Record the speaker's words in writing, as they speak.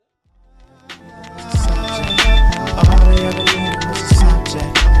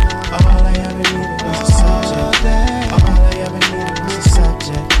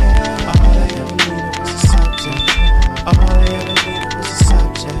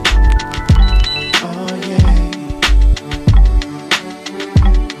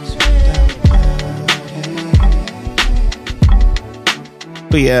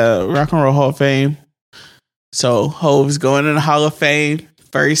But yeah, Rock and Roll Hall of Fame. So Hove's going in the Hall of Fame.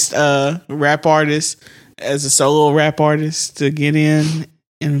 First rap artist as a solo rap artist to get in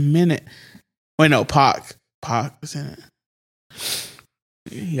a minute. Wait, no, Pac. Pac was in it.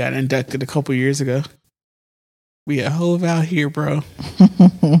 He got inducted a couple years ago. We got Hove out here, bro.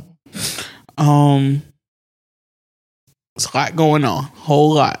 There's a lot going on.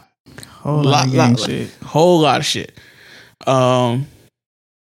 Whole lot. Whole lot of shit. Whole lot of shit.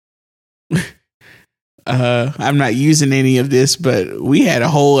 I'm not using any of this, but we had a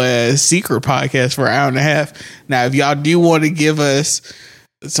whole secret podcast for an hour and a half. Now, if y'all do want to give us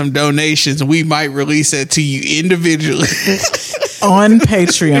some donations, we might release that to you individually on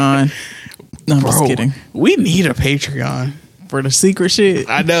Patreon. No, I'm just kidding. We need a Patreon for the secret shit.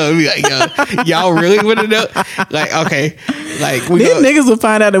 I know. Like, y'all really want to know? Like, okay, like these niggas will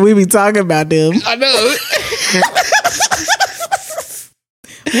find out that we be talking about them. I know.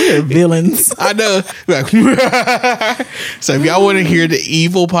 We're villains. I know. So if y'all want to hear the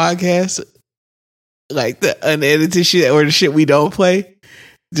evil podcast, like the unedited shit or the shit we don't play,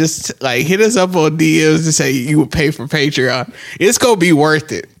 just like hit us up on DMs and say you would pay for Patreon. It's gonna be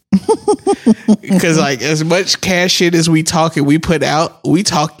worth it. Because like as much cash shit as we talk and we put out, we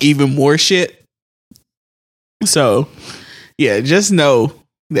talk even more shit. So yeah, just know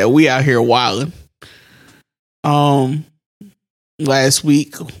that we out here wilding. Last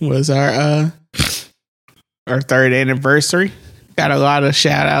week was our third anniversary. Got a lot of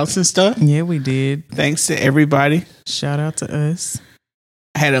shout outs and stuff. Yeah, we did. Thanks to everybody. Shout out to us.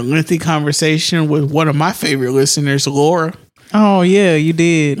 I had a lengthy conversation with one of my favorite listeners, Laura. Oh yeah, you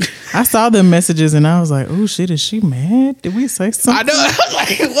did. I saw the messages and I was like, "Oh shit, is she mad? Did we say something?" I know. I was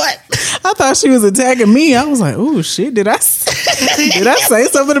like, what? I thought she was attacking me. I was like, "Oh shit, did I say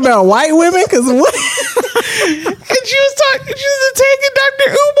something about white women?" Because what? And she was attacking Dr.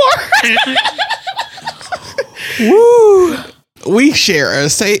 Umar. Woo. We share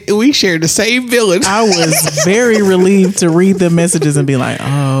the same village. I was very relieved to read the messages and be like,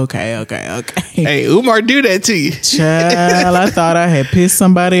 "Oh, okay." Hey, Umar, do that to you, child. I thought I had pissed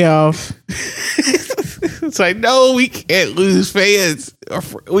somebody off. It's like, no, we can't lose fans.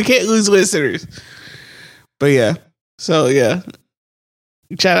 We can't lose listeners. But yeah, so yeah,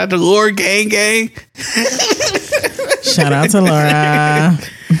 shout out to Laura Gang. Shout out to Laura,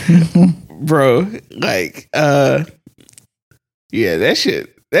 bro. Like, yeah, that shit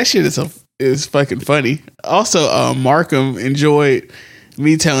is fucking funny. Also, Markham enjoyed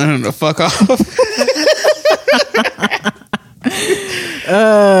me telling him to fuck off.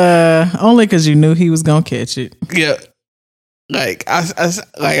 Only because you knew he was gonna catch it. Yeah, like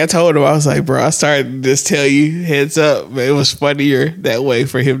I told him, I was like, bro, I started to just tell you heads up, but it was funnier that way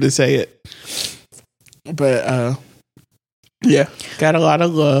for him to say it. But yeah, got a lot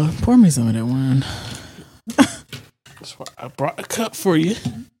of love. Pour me some of that wine. That's why I brought a cup for you.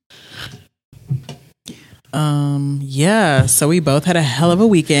 Yeah, so we both had a hell of a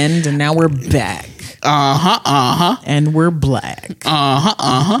weekend and now we're back. And we're black.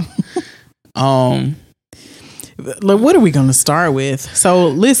 Like, what are we gonna start with? So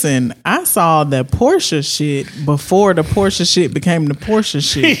listen, I saw the Porsha shit before the Porsha shit became the Porsha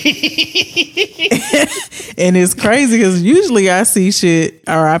shit. And it's crazy because usually I see shit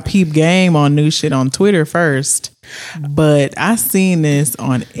or I peep game on new shit on Twitter first. But I seen this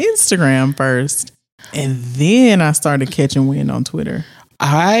on Instagram first, and then I started catching wind on Twitter.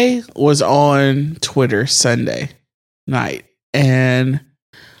 I was on Twitter Sunday night, and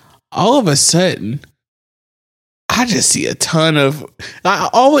all of a sudden, I just see a ton of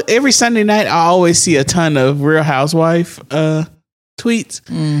every Sunday night. I always see a ton of Real Housewife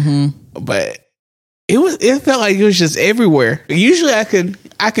tweets, but it felt like it was just everywhere. Usually, I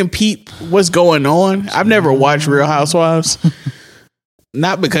can peep what's going on. I've never watched Real Housewives,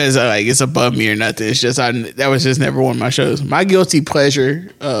 not because like it's above me or nothing. It's just that was just never one of my shows. My guilty pleasure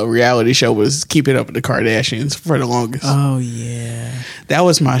reality show was Keeping Up with the Kardashians for the longest. Oh yeah, that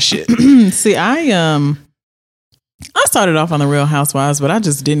was my shit. See, I started off on the Real Housewives, but I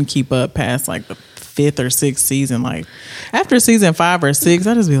just didn't keep up past like the 5th or 6th season. Like after season 5 or 6,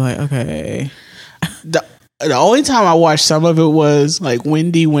 I just be like, okay. The only time I watched some of it was like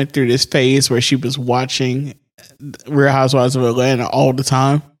Wendy went through this phase where she was watching Real Housewives of Atlanta all the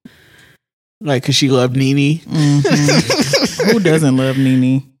time, like because she loved Nene. Who doesn't love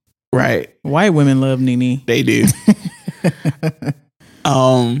Nene? Right, white women love Nene. They do.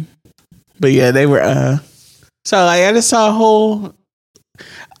 But yeah, they were. So like I just saw a whole.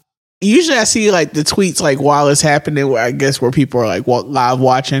 Usually I see like the tweets like while it's happening, where I guess where people are like live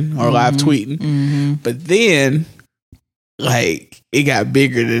watching or live tweeting. But then like it got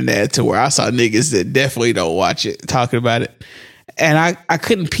bigger than that to where I saw niggas that definitely don't watch it talking about it. And I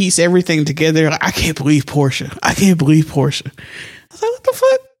couldn't piece everything together. Like, I can't believe Porsha. I can't believe Porsha. I was like, what the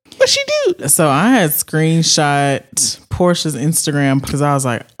fuck? What'd she do? So I had screenshot Porsha's Instagram because I was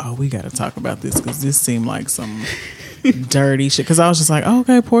like, oh, we got to talk about this because this seemed like some dirty shit. Because I was just like, oh,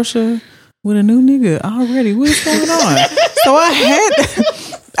 okay, Porsha with a new nigga already. What's going on? So I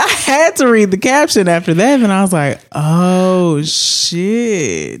had to read the caption after that, and I was like, oh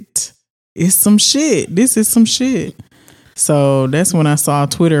shit. It's some shit. This is some shit. So that's when I saw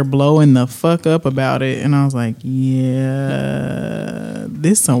Twitter blowing the fuck up about it, and I was like, yeah,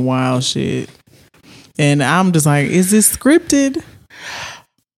 this some wild shit. And I'm just like, is this scripted?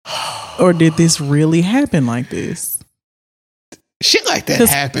 Or did this really happen like this? Shit like that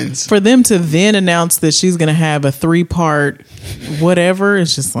happens. For them to then announce that she's going to have a 3-part whatever,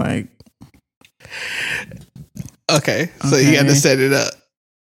 it's just like... Okay, so you got to set it up.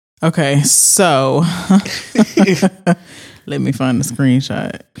 Okay, so... Let me find the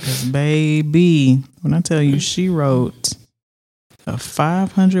screenshot. Because baby, when I tell you she wrote a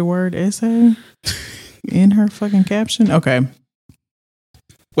 500-word essay in her fucking caption. Okay.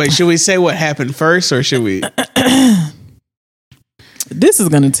 Wait, should we say what happened first or should we... This is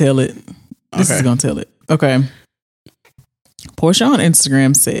going to tell it. This is going to tell it. Okay. Porsha on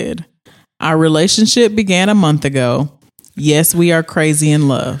Instagram said, our relationship began a month ago. Yes, we are crazy in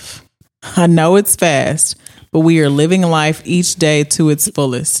love. I know it's fast, but we are living life each day to its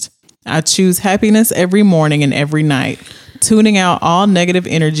fullest. I choose happiness every morning and every night, tuning out all negative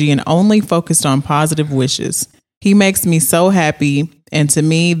energy and only focused on positive wishes. He makes me so happy, and to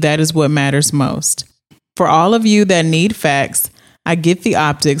me, that is what matters most. For all of you that need facts, I get the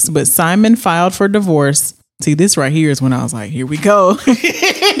optics, but Simon filed for divorce. See, this right here is when I was like, here we go.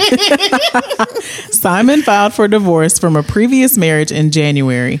 Simon filed for divorce from a previous marriage in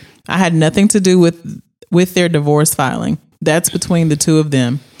January. I had nothing to do with their divorce filing. That's between the two of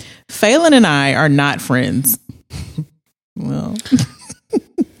them. Phelan and I are not friends. Well,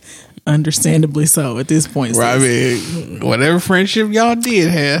 understandably so at this point. Right, I mean, whatever friendship y'all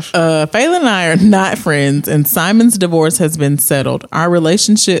did have. Phelan and I are not friends, and Simon's divorce has been settled. Our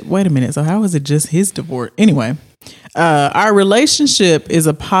relationship... Wait a minute. So how is it just his divorce? Anyway, our relationship is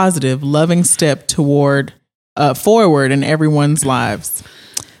a positive, loving step forward in everyone's lives.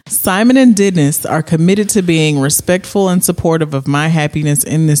 Simon and Dennis are committed to being respectful and supportive of my happiness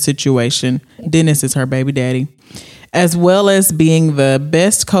in this situation. Dennis is her baby daddy. As well as being the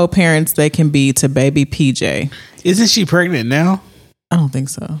best co-parents they can be to baby PJ. Isn't she pregnant now? I don't think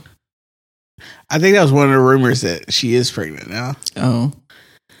so. I think that was one of the rumors that she is pregnant now. Oh,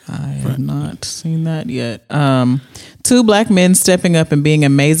 I have not seen that yet. 2 black men stepping up and being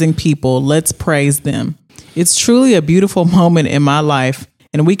amazing people. Let's praise them. It's truly a beautiful moment in my life,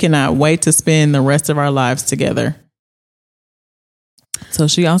 and we cannot wait to spend the rest of our lives together. So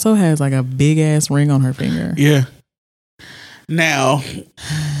she also has like a big ass ring on her finger. Yeah. Now,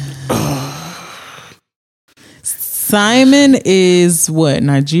 Simon is what?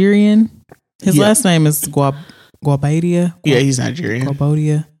 Nigerian? His last name is Gwabadia. Yeah, he's Nigerian.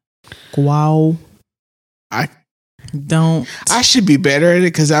 Gwabadia. Gwao. I should be better at it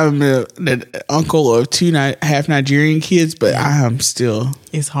because I'm the uncle of 2 half Nigerian kids, but I am still.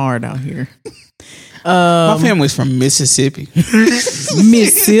 It's hard out here. My family's from Mississippi.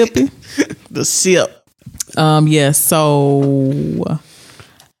 Mississippi. The SIP. Yeah, so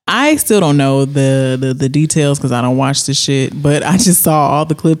I still don't know the details because I don't watch this shit, but I just saw all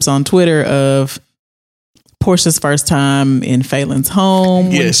the clips on Twitter of Porsha's first time in Phelan's home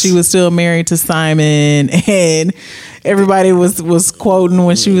when she was still married to Simon, and everybody was quoting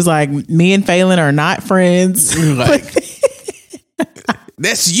when she was like, me and Phelan are not friends. Like,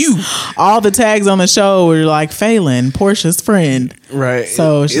 that's you. All the tags on the show were like Phelan, Porsha's friend. Right.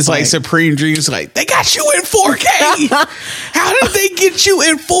 So it's like Supreme Dreams. Like, they got you in 4K. How did they get you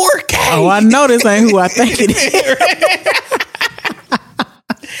in 4K? Oh, I know this ain't who I think it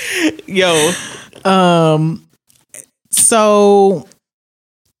is. Yo. So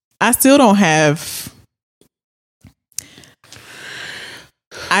I still don't have.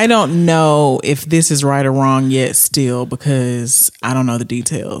 I don't know if this is right or wrong yet still because I don't know the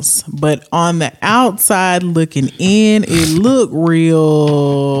details. But on the outside looking in, it looked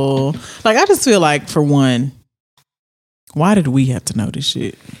real. Like, I just feel like, for one, why did we have to know this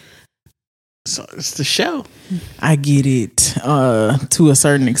shit? So it's the show. I get it to a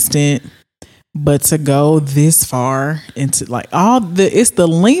certain extent. But to go this far into like it's the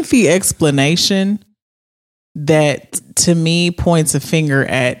lengthy explanation that to me points a finger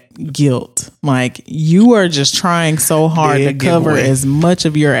at guilt. Like, you are just trying so hard to cover as much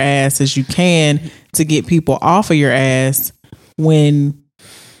of your ass as you can to get people off of your ass, when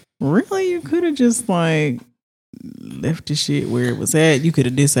really you could have just like left the shit where it was at. You could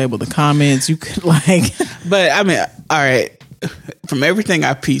have disabled the comments. You could like But I mean, all right, from everything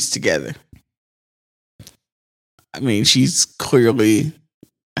I pieced together, I mean, she's clearly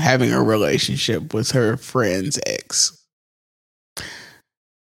having a relationship with her friend's ex.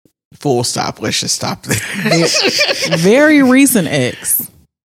 Full stop. Let's just stop there. Very recent ex.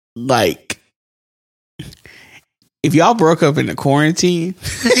 Like, if y'all broke up in the quarantine,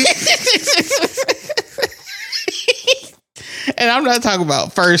 and I'm not talking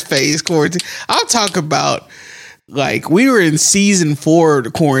about first phase quarantine, I'm talking about like we were in season 4 of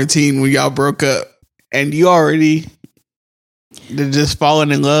the quarantine when y'all broke up, and you already just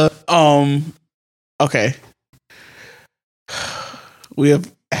falling in love. Okay. We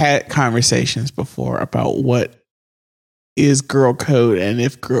have had conversations before about what is girl code and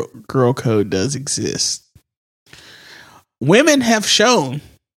if girl code does exist. Women have shown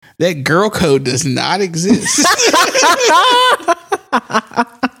that girl code does not exist.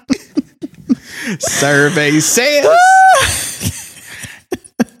 Survey says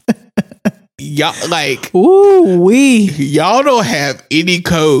y'all like, ooh wee, y'all don't have any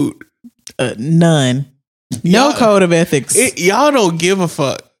code. None. No code of ethics. Y'all don't give a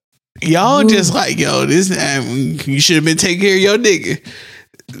fuck. Y'all just like, yo, this you should have been taking care of your nigga.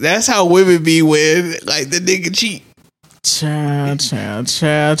 That's how women be when like the nigga cheat. Child.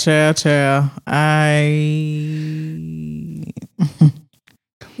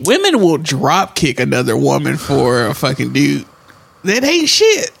 Women will drop kick another woman for a fucking dude. That ain't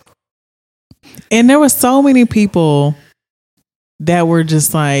shit. And there were so many people that were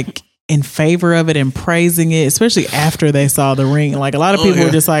just like in favor of it and praising it, especially after they saw the ring. Like a lot of people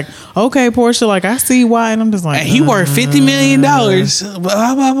were just like, okay, Porsha, like I see why. And I'm just like, and he worth $50 million.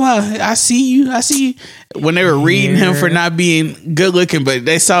 Blah, blah, blah. I see you. When they were reading him for not being good looking, but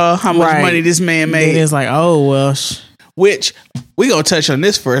they saw how much money this man made. It's like, oh, well. Which, we gonna touch on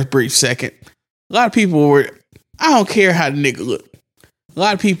this for a brief second. A lot of people were, I don't care how the nigga look. A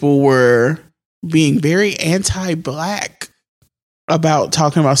lot of people were being very anti-black about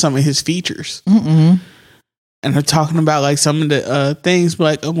talking about some of his features. And they're talking about like some of the things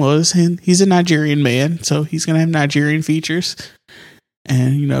like, oh, well, he's a Nigerian man, so he's gonna have Nigerian features.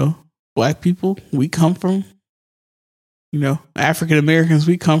 And, you know, black people, we come from, you know, African Americans,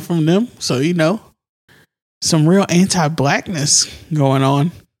 we come from them. So, you know, some real anti-blackness going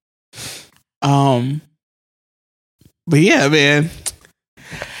on. But yeah, man,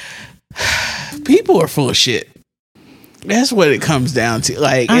 people are full of shit. That's what it comes down to.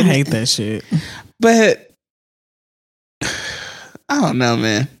 Like, I hate that shit. But I don't know,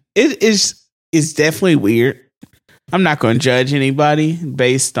 man. It's definitely weird. I'm not going to judge anybody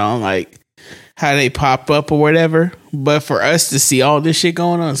based on like how they pop up or whatever. But for us to see all this shit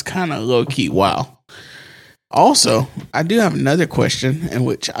going on is kind of low key wow. Also, I do have another question in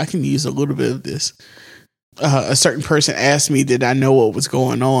which I can use a little bit of this. A certain person asked me, did I know what was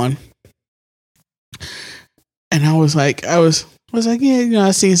going on? And I was like, yeah, you know,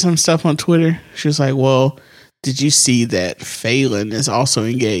 I seen some stuff on Twitter. She was like, well, did you see that Phelan is also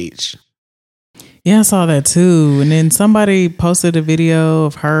engaged? Yeah, I saw that too. And then somebody posted a video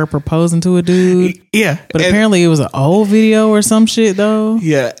of her proposing to a dude. Yeah. But apparently it was an old video or some shit though.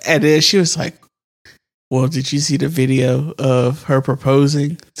 Yeah. And then she was like, well, did you see the video of her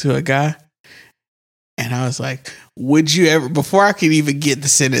proposing to a guy? And I was like, would you ever, before I could even get the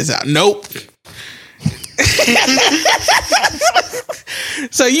sentence out, nope.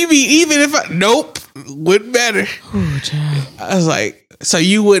 So you mean even if nope, wouldn't matter. Ooh, I was like, so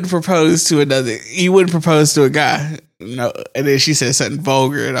you wouldn't propose to a guy? No. And then she said something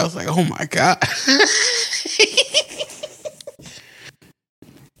vulgar and I was like, oh my God.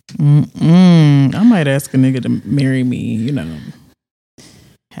 I might ask a nigga to marry me, you know,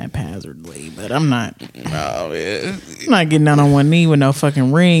 haphazardly, but I'm not. Oh, man. I'm not getting down on one knee with no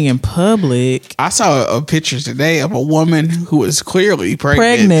fucking ring in public. I saw a picture today of a woman who was clearly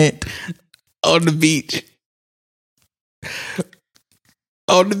pregnant on the beach.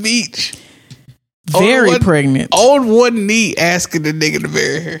 On the beach. Very pregnant. On one knee asking the nigga to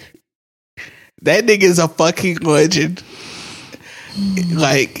marry her. That nigga is a fucking legend.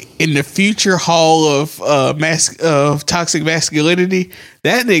 Like in the future hall of toxic masculinity,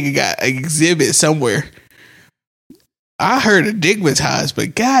 that nigga got an exhibit somewhere. I heard enigmatized,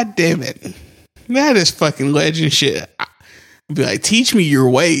 but god damn it, that is fucking legend shit. I'd be like, teach me your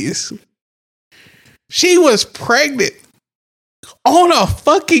ways. She was pregnant on a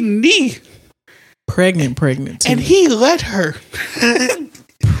fucking knee. Pregnant too. And he let her.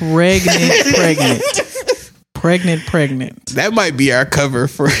 Pregnant. That might be our cover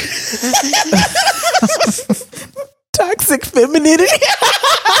for Toxic femininity.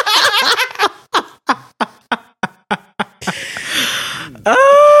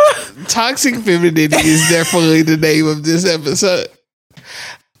 Toxic femininity is definitely the name of this episode.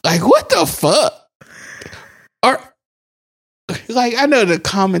 Like, what the fuck? Or like, I know the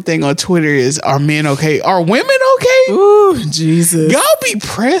common thing on Twitter is, are men okay? Are women okay? Ooh, Jesus. Y'all be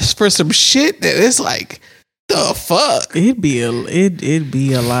pressed for some shit that it's like, the fuck? It'd be a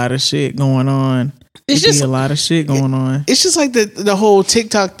lot of shit going on. It's just a lot of shit going on. It's just like the whole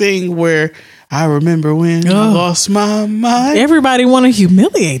TikTok thing where I remember when I lost my mind. Everybody want to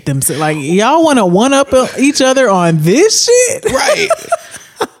humiliate themselves. Like, y'all want to one up each other on this shit, right?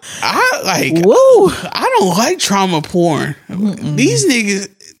 I don't like trauma porn. These niggas,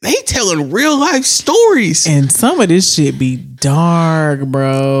 they telling real life stories, and some of this shit be dark,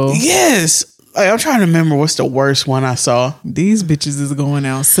 bro. Yes. Like, I'm trying to remember what's the worst one I saw. These bitches is going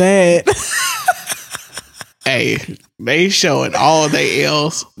out sad. Hey, they showing all they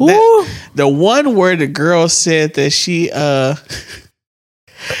L's. The one where the girl said that she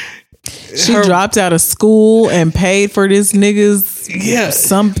dropped out of school and paid for this nigga's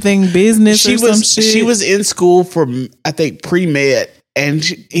something business or some shit. She was in school for, I think, pre-med, and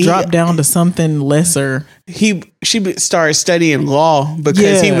he dropped down to something lesser. She started studying law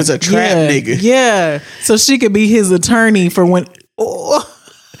because he was a trap nigga. Yeah, so she could be his attorney for when.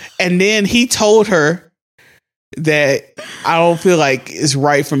 And then he told her that I don't feel like it's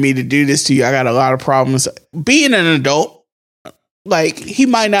right for me to do this to you. I got a lot of problems being an adult. Like, he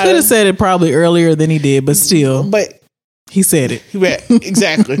might not could have said it probably earlier than he did, but still. But he said it. Yeah,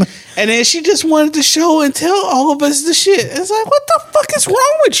 exactly. And then she just wanted to show and tell all of us the shit. It's like, what the fuck is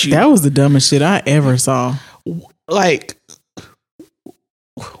wrong with you? That was the dumbest shit I ever saw. Like,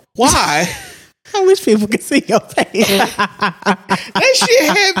 why? I wish people could see your face. That shit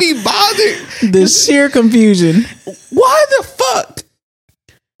had me bothered. The sheer confusion. Why the fuck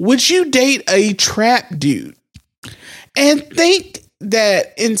would you date a trap dude and think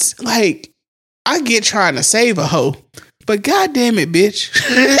that it's like, I get trying to save a hoe, but goddamn it, bitch.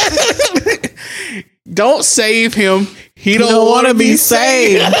 Don't save him. He don't want to be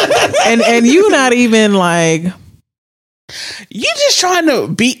saved. and you not even like, you just trying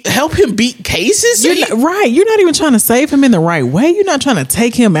to help him beat cases? Right. You're not even trying to save him in the right way. You're not trying to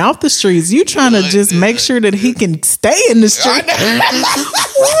take him out the streets. You're trying to just make sure that he can stay in the street.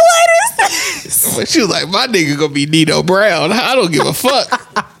 What is this? But she was like, my nigga gonna be Nino Brown. I don't give a fuck.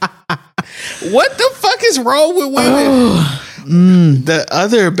 What the fuck is wrong with women? The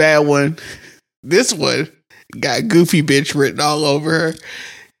other bad one, this one got goofy bitch written all over her.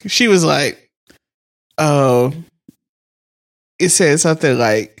 She was like, it said something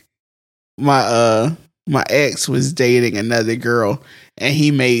like, my ex was dating another girl and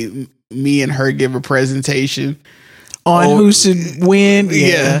he made me and her give a presentation on who should win.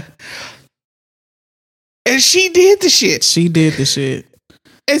 Yeah. And she did the shit.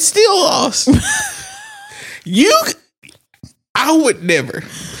 And still lost. I would never.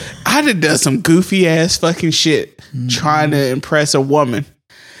 I'd have done some goofy ass fucking shit trying to impress a woman.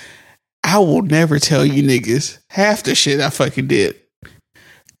 I will never tell you niggas half the shit I fucking did.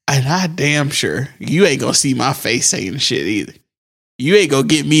 And I damn sure you ain't gonna see my face saying the shit either. You ain't gonna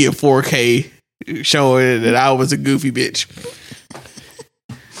get me in 4K showing that I was a goofy bitch.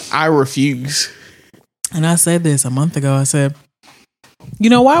 I refuse. And I said this a month ago. I said, you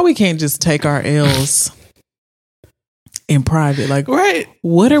know, why we can't just take our L's in private? Like, right.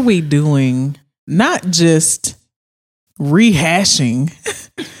 What are we doing? Not just rehashing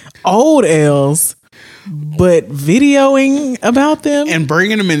old L's, but videoing about them and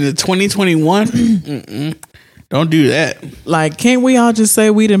bringing them into 2021. Don't do that. Like, can't we all just say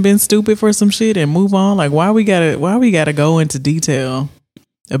we done been stupid for some shit and move on? Like, why we gotta go into detail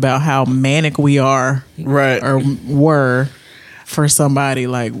about how manic we are, right, or were for somebody?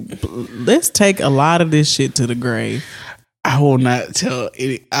 Like, let's take a lot of this shit to the grave. I will not tell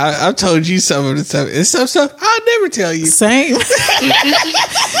any. I've told you some of the stuff. And some stuff I'll never tell you. Same.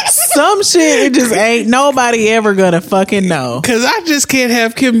 Some shit it just ain't nobody ever gonna fucking know. Cause I just can't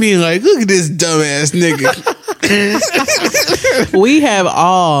have Kim being like, look at this dumbass nigga. We have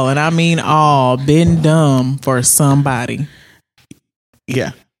all, and I mean all, been dumb for somebody.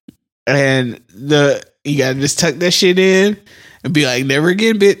 Yeah. And you gotta just tuck that shit in and be like, never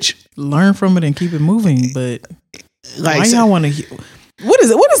again, bitch. Learn from it and keep it moving. But like, why y'all want to? What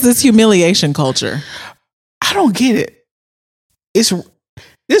is it? What is this humiliation culture? I don't get it. It's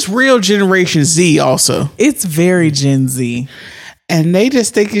real Generation Z also. It's very Gen Z. And they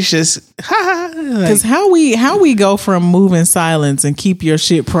just think it's just because how we go from moving silence and keep your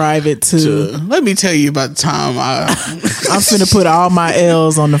shit private to let me tell you about the time I'm finna put all my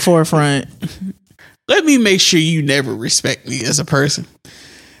L's on the forefront. Let me make sure you never respect me as a person.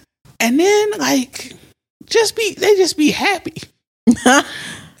 And then like they just be happy.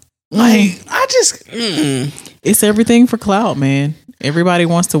 It's everything for clout, man. Everybody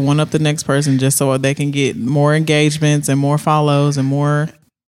wants to one up the next person just so they can get more engagements and more follows and more.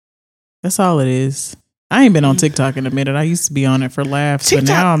 That's all it is. I ain't been on TikTok in a minute. I used to be on it for laughs, but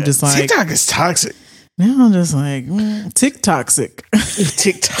now I'm just like TikTok is toxic. Now I'm just like Tik Toxic.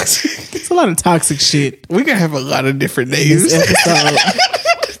 Tik Toxic. It's a lot of toxic shit. We can have a lot of different names. I'm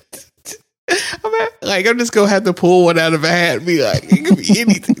just gonna have to pull one out of a hat and be like, it could be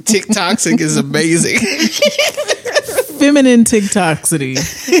anything. Tik Toxic is amazing. Feminine Tik Toxicity.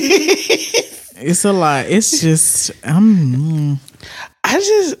 It's a lot. It's just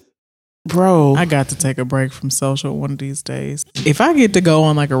bro, I got to take a break from social one of these days. If I get to go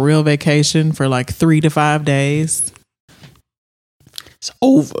on like a real vacation for like 3 to 5 days, it's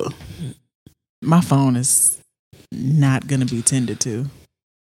over. My phone is not gonna be tended to.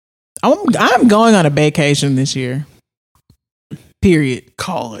 I'm going on a vacation this year. Period.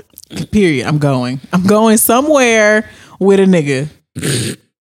 Call it. Period. I'm going somewhere with a nigga.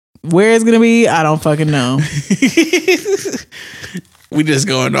 Where it's gonna be, I don't fucking know. We just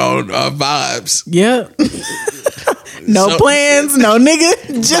going on vibes. Yep. No plans, no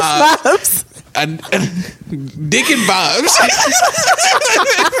nigga, just vibes. Dick and vibes.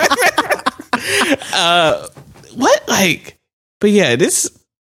 What? Like, but yeah, this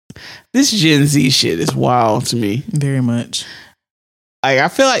Gen Z shit is wild to me. Very much. Like, I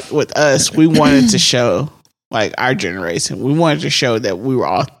feel like with us, we wanted to show, like, our generation, we wanted to show that we were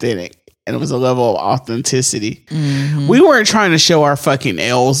authentic. And it was a level of authenticity. Mm-hmm. We weren't trying to show our fucking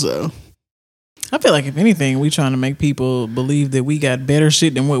L's, though. I feel like if anything, we trying to make people believe that we got better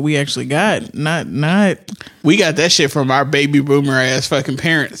shit than what we actually got. Not. We got that shit from our baby boomer ass fucking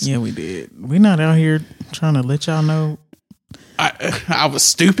parents. Yeah, we did. We not out here trying to let y'all know. I was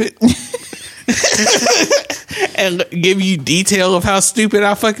stupid. And give you detail of how stupid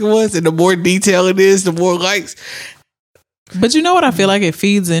I fucking was. And the more detail it is, the more likes. But you know what I feel like it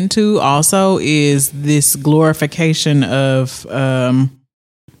feeds into also is this glorification of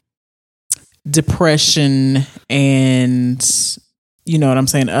depression and, you know what I'm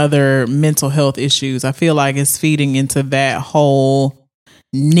saying, other mental health issues. I feel like it's feeding into that whole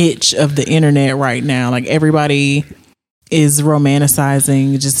niche of the internet right now. Like everybody is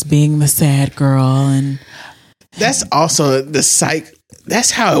romanticizing just being the sad girl. And that's also the psych.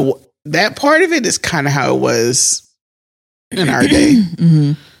 That's how that part of it is kind of how it was in our day.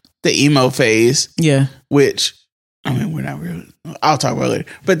 Mm-hmm. The emo phase. Yeah. Which, I mean, we're not really, I'll talk about it later.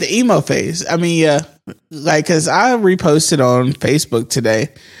 But the emo phase, I mean, yeah. Like, cause I reposted on Facebook today,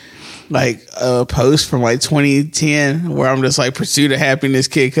 like a post from like 2010 where I'm just like, Pursuit of Happiness,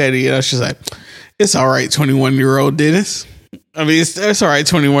 Kid Cudi. And I was just like, it's all right, 21-year-old Dennis. I mean, it's all right,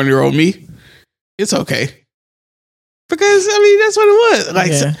 21-year-old me. It's okay. Because, I mean, that's what it was.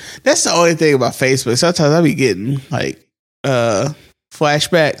 Like, so, that's the only thing about Facebook. Sometimes I be getting like,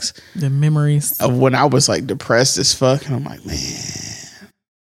 flashbacks, the memories of when I was like depressed as fuck, and I'm like,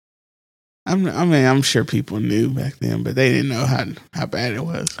 man, I'm sure people knew back then, but they didn't know how bad it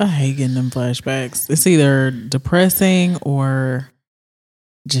was. I hate getting them flashbacks. It's either depressing or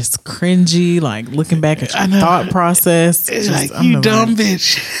just cringy, like looking back at your thought process. It's just, like, you dumb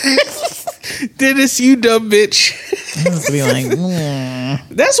bitch. Dennis, you dumb bitch. I was be like,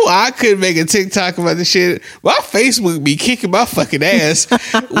 that's why I couldn't make a TikTok about the shit. My Facebook be kicking my fucking ass.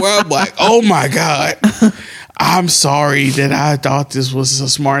 Where I'm like, oh my God, I'm sorry that I thought this was a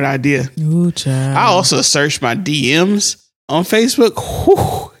smart idea. Ooh, child. I also searched my DMs on Facebook.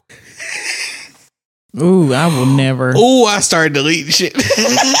 Whew. Ooh, I will never. Ooh, I started deleting shit.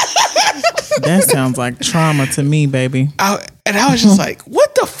 That sounds like trauma to me, baby. And I was just like,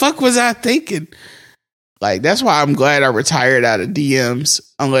 what the fuck was I thinking? Like, that's why I'm glad I retired out of DMs,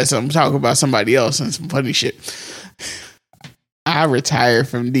 unless I'm talking about somebody else and some funny shit. I retired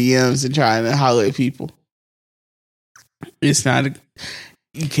from DMs and trying to holler at people. It's not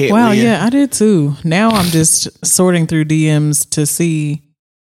you can't Well, win. yeah, I did too. Now I'm just sorting through DMs to see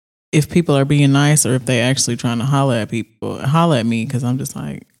if people are being nice or if they actually trying to holler at me, because I'm just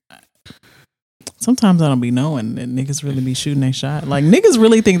like, Sometimes I don't be knowing that niggas really be shooting their shot. Like, niggas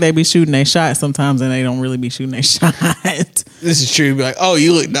really think they be shooting their shot sometimes, and they don't really be shooting their shot. This is true. Be like, oh,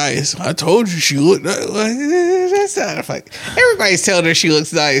 you look nice. I told you she looked nice. Like, that's not a fuck. Everybody's telling her she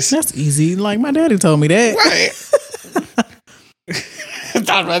looks nice. That's easy. Like, my daddy told me that. Right. I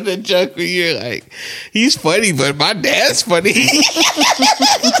thought about that joke when you're like, he's funny, but my dad's funny.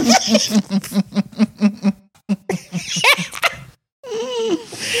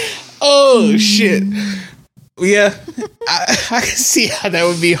 Oh shit! Yeah, I can see how that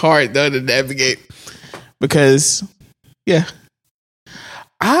would be hard though to navigate because, yeah,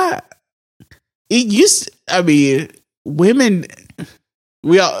 women.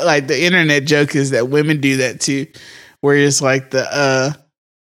 We all like the internet joke is that women do that too, where it's like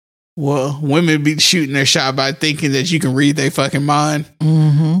women be shooting their shot by thinking that you can read their fucking mind.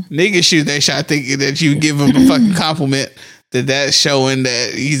 Mm-hmm. Niggas shoot their shot thinking that you give them a fucking compliment. That's showing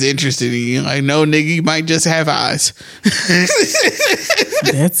that he's interested in you. Like, no, nigga, you might just have eyes.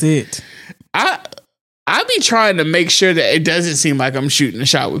 That's it. I be trying to make sure that it doesn't seem like I'm shooting a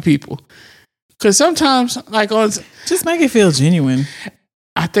shot with people. Because sometimes, like, just make it feel genuine.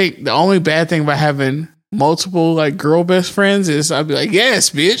 I think the only bad thing about having multiple, like, girl best friends is I'd be like, yes,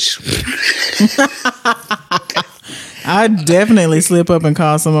 bitch. I definitely slip up and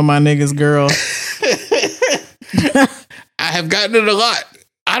call some of my niggas girl. I have gotten it a lot.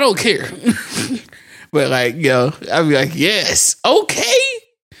 I don't care. But like, yo, I'd be like, yes, okay.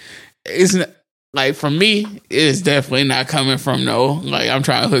 It's not, like, for me, it's definitely not coming from no, like, I'm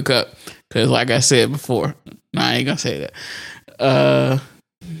trying to hook up. Because like I said before, no, I ain't gonna say that. I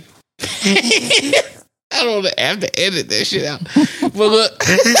don't have to edit that shit out. But look,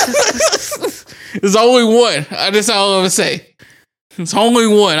 there's only one. That's all I'm gonna say. There's only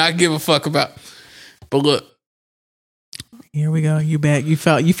one I give a fuck about. But look. Here we go. You back. You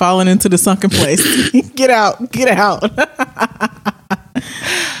falling into the sunken place. Get out. Get out.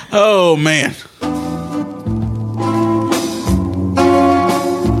 Oh man.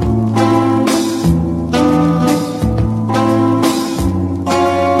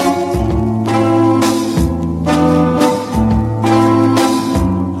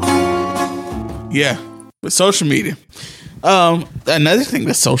 Yeah, with social media. Another thing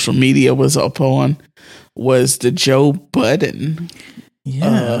that social media was up on was the Joe Budden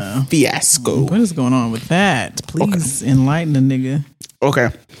fiasco. What is going on with that? Please enlighten the nigga.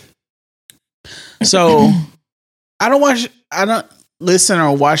 Okay. So I don't listen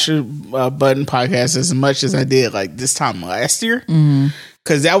or watch the Budden podcast as much as I did like this time last year.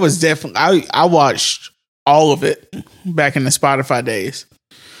 Because that was definitely, I watched all of it back in the Spotify days.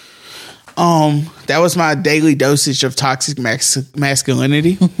 That was my daily dosage of toxic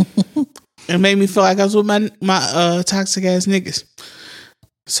masculinity. It made me feel like I was with my toxic ass niggas.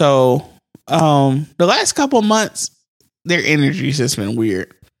 So, the last couple of months, their energy's just been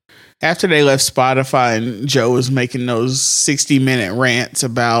weird. After they left Spotify and Joe was making those 60-minute rants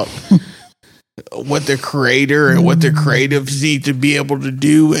about what their creator and what their creatives need to be able to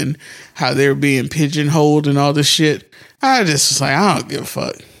do and how they're being pigeonholed and all this shit, I just was like, I don't give a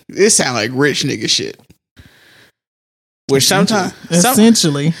fuck. This sound like rich nigga shit. Which sometimes,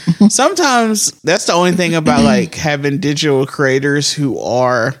 essentially, sometimes that's the only thing about like having digital creators who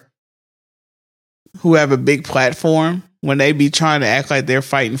have a big platform. When they be trying to act like they're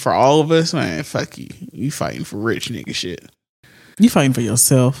fighting for all of us, man, fuck you. You fighting for rich nigga shit. You fighting for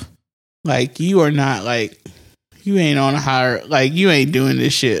yourself. Like, you are not like, you ain't on a higher, like, you ain't doing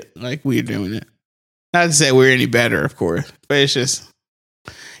this shit like we're doing it. Not to say we're any better, of course, but it's just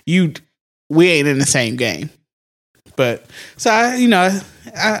we ain't in the same game. But so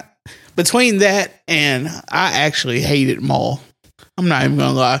I between that and I actually hated Maul. I'm not even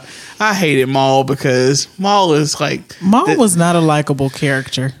gonna lie. I hated Maul because Maul is like was not a likable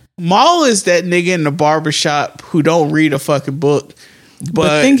character. Maul is that nigga in the barbershop who don't read a fucking book,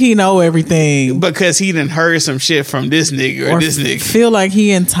 but think he know everything because he done heard some shit from this nigga or this nigga. Feel like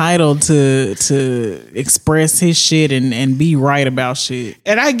he entitled to express his shit and be right about shit.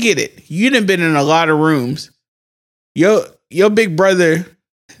 And I get it. You done been in a lot of rooms. Your big brother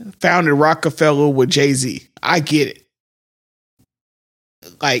founded Rockefeller with Jay-Z. I get it.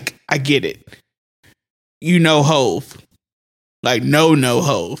 Like, I get it. You know Hove. Like, no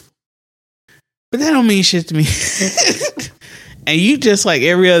Hove. But that don't mean shit to me. And you just like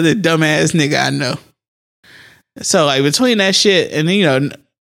every other dumbass nigga I know. So, like, between that shit and,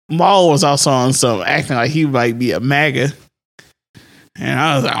 Maul was also on some acting like he might be a MAGA. And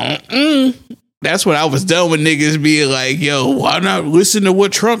I was like, That's when I was done with niggas being like, yo, why not listen to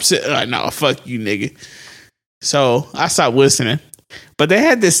what Trump said? Like, no, fuck you, nigga. So I stopped listening. But they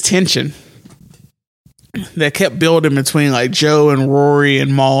had this tension that kept building between like Joe and Rory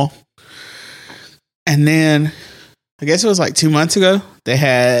and Mal. And then I guess it was like 2 months ago, they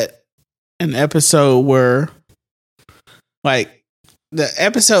had an episode where like the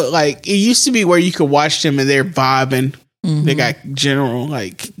episode, like it used to be where you could watch them and they're vibing. Mm-hmm. They got general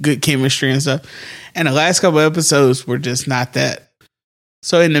like good chemistry and stuff. And the last couple episodes were just not that.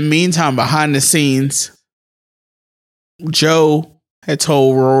 So in the meantime, behind the scenes, Joe had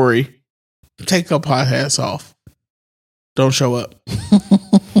told Rory, take a podcast off. Don't show up.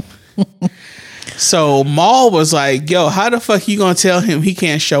 So Mal was like, yo, how the fuck you gonna tell him he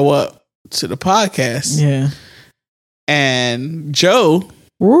can't show up to the podcast? Yeah. And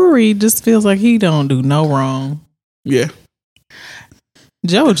Rory just feels like he don't do no wrong. Yeah.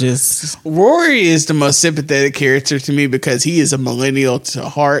 Rory is the most sympathetic character to me because he is a millennial to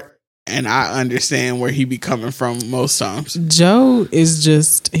heart, and I understand where he be coming from most times. Joe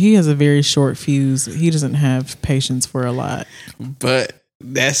is he has a very short fuse. He doesn't have patience for a lot. But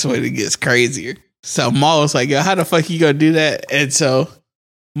that's when it gets crazier. So Mal was like, yo, how the fuck you gonna do that? And so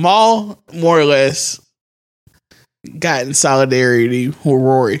Mal more or less got in solidarity with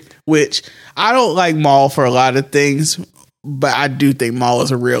Rory, which I don't like Mal for a lot of things, but I do think Mal is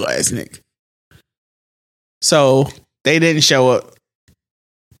a real ass nigga. So they didn't show up.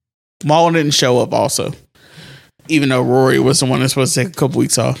 Mal didn't show up also, even though Rory was the one that's supposed to take a couple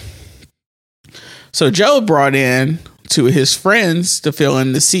weeks off. So Joe brought in two of his friends to fill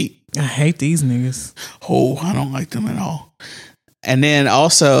in the seat. I hate these niggas. Oh, I don't like them at all. And then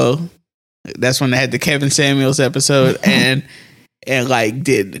also, that's when they had the Kevin Samuels episode and like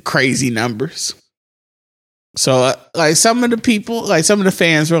did crazy numbers. So like some of the people, like some of the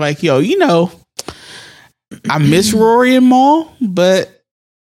fans were like, yo, you know, I miss Rory and Mal, but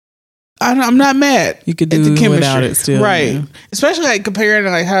I'm not mad. You could do the without it still. Right. Yeah. Especially like comparing to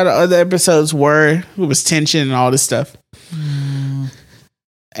like how the other episodes were. It was tension and all this stuff.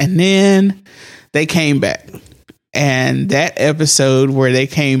 And then they came back. And that episode where they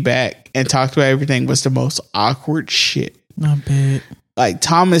came back and talked about everything was the most awkward shit. I bet. Like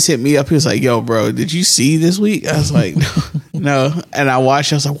Thomas hit me up. He was like, yo, bro, did you see this week? I was like, no. And I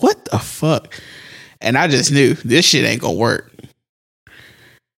watched. I was like, what the fuck? And I just knew this shit ain't gonna work.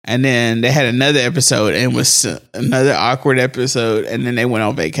 And then they had another episode and it was another awkward episode. And then they went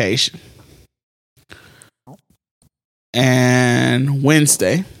on vacation. And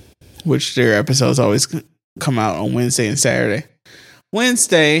Wednesday, which their episodes always come out on Wednesday and Saturday.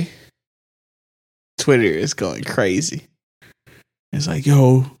 Wednesday, Twitter is going crazy. It's like,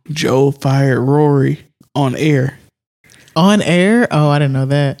 yo, Joe fired Rory on air. On air? Oh, I didn't know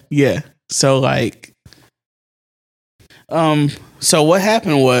that. Yeah. So like, so what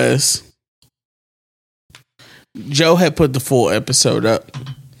happened was Joe had put the full episode up.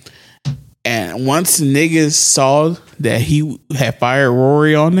 And once niggas saw that he had fired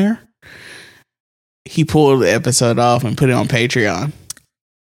Rory on there, he pulled the episode off and put it on Patreon.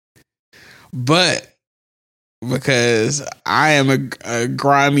 But because I am a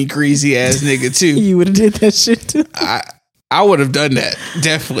grimy, greasy ass nigga too. You would have did that shit too. I would have done that.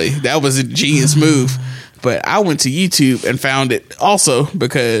 Definitely. That was a genius move. But I went to YouTube and found it also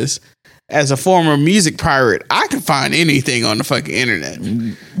because as a former music pirate, I could find anything on the fucking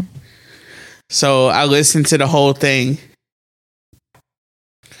internet. So I listened to the whole thing.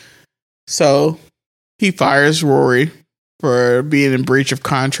 So he fires Rory for being in breach of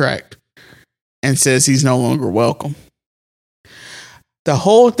contract and says he's no longer welcome. The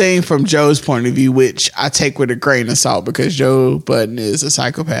whole thing from Joe's point of view, which I take with a grain of salt because Joe Budden is a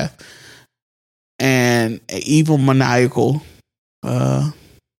psychopath and an evil, maniacal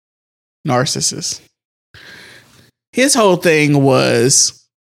narcissist. His whole thing was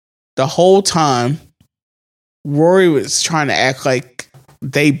the whole time Rory was trying to act like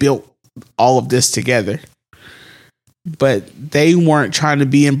they built all of this together, but they weren't trying to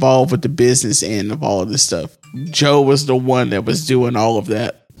be involved with the business end of all of this stuff. Joe was the one that was doing all of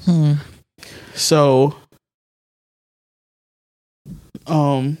that. So,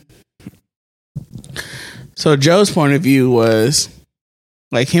 so Joe's point of view was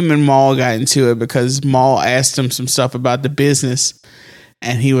like him and Mal got into it because Mal asked him some stuff about the business.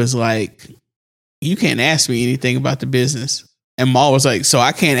 And he was like, you can't ask me anything about the business. And Mal was like, so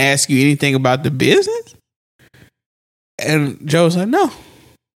I can't ask you anything about the business? And Joe was like, no.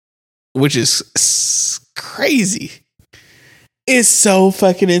 Which is crazy. It's so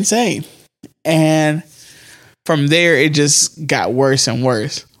fucking insane. And from there, it just got worse and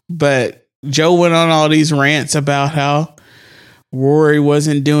worse. But Joe went on all these rants about how Rory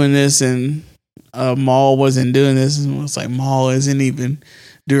wasn't doing this and Mal wasn't doing this. And it was like, Mal isn't even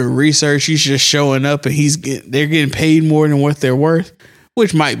doing research. He's just showing up and they're getting paid more than what they're worth,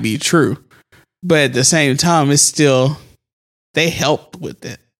 which might be true. But at the same time, it's still, they helped with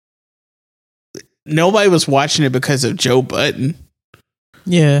it. Nobody was watching it because of Joe Budden.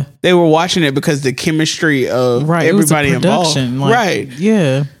 Yeah. They were watching it because the chemistry of everybody involved. Right.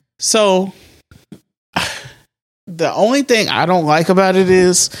 Yeah. So the only thing I don't like about it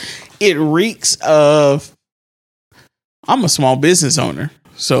is it reeks of, I'm a small business owner.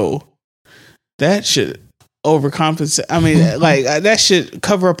 So that should overcompensate. I mean, like that should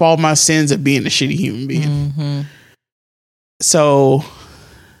cover up all my sins of being a shitty human being. Mm-hmm. So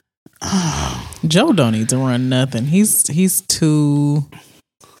Joe don't need to run nothing. He's too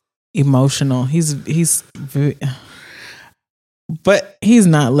emotional. But he's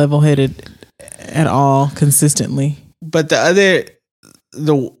not level-headed at all consistently. But the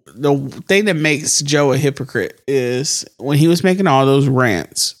thing that makes Joe a hypocrite is when he was making all those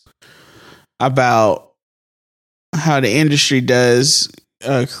rants about how the industry does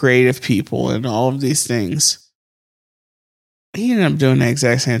creative people and all of these things, he ended up doing the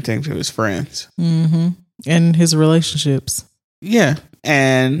exact same thing to his friends. Mm-hmm. And his relationships. Yeah.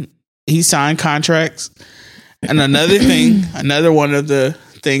 And he signed contracts. And another one of the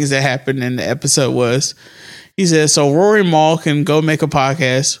things that happened in the episode was, he said, so Rory and Mal can go make a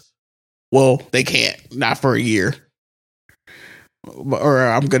podcast. Well, they can't. Not for a year. Or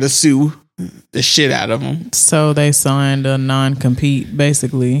I'm going to sue the shit out of them. So they signed a non-compete,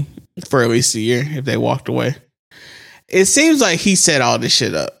 basically. For at least a year, if they walked away. It seems like he set all this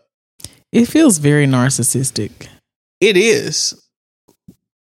shit up. It feels very narcissistic. It is.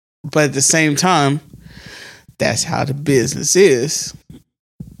 But at the same time, that's how the business is.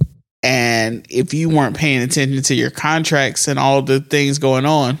 And if you weren't paying attention to your contracts and all the things going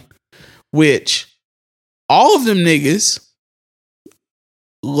on, which all of them niggas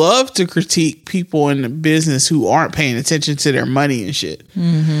love to critique people in the business who aren't paying attention to their money and shit.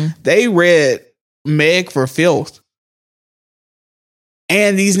 Mm-hmm. They read Meg for Filth.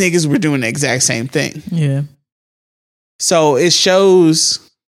 And these niggas were doing the exact same thing. Yeah. So it shows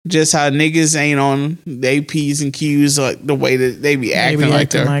just how niggas ain't on their P's and Q's like the way that they be acting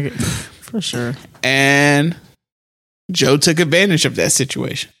like that. For sure. And Joe took advantage of that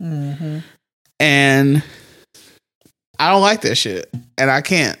situation. Mm-hmm. And I don't like that shit. And I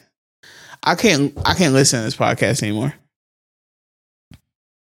can't listen to this podcast anymore.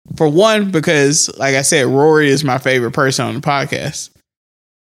 For one, because like I said, Rory is my favorite person on the podcast.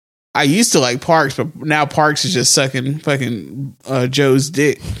 I used to like Parks, but now Parks is just sucking fucking Joe's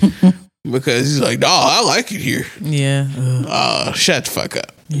dick because he's like, "No, I like it here." Yeah. Shut the fuck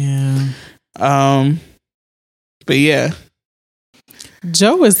up. Yeah. But yeah,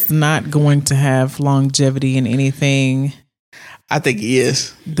 Joe is not going to have longevity in anything. I think he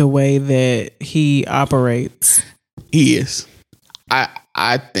is. The way that he operates, he is.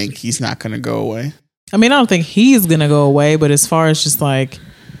 I think he's not going to go away. I mean, I don't think he's going to go away, but as far as just like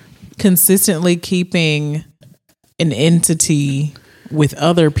consistently keeping an entity with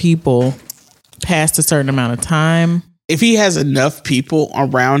other people past a certain amount of time. If he has enough people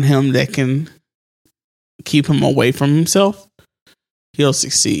around him that can keep him away from himself, he'll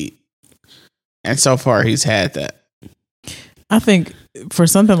succeed. And so far he's had that. I think for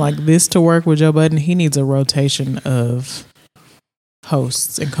something like this to work with Joe Budden, he needs a rotation of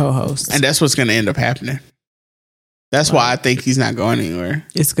hosts and co-hosts. And that's what's going to end up happening. That's why I think he's not going anywhere.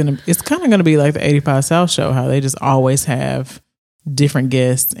 It's kind of gonna be like the 85 South show, how they just always have different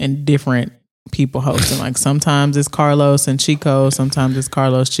guests and different people hosting. Like sometimes it's Carlos and Chico, sometimes it's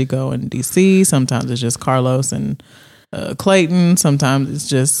Carlos, Chico, and DC, sometimes it's just Carlos and Clayton, sometimes it's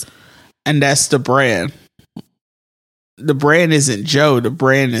just. And that's the brand. The brand isn't Joe. The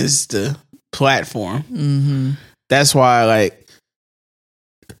brand is the platform. Mm-hmm. That's why, like,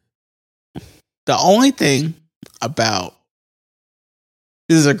 the only thing about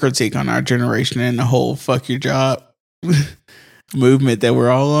this is a critique on our generation and the whole fuck your job movement that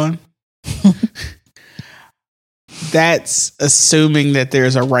we're all on. That's assuming that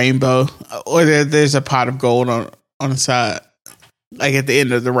there's a rainbow or that there's a pot of gold on the side, like at the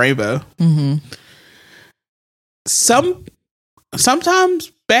end of the rainbow. Mm-hmm.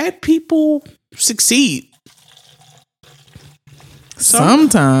 Sometimes bad people succeed.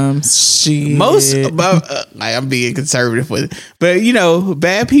 Sometimes I'm being conservative with it, but you know,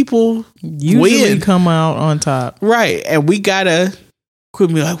 bad people usually come out on top, right? And we gotta quit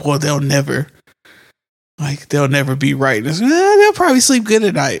me like, well, they'll never be right. They'll probably sleep good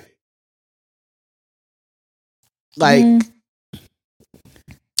at night. Like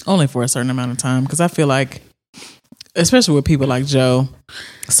only for a certain amount of time, because I feel like especially with people like Joe,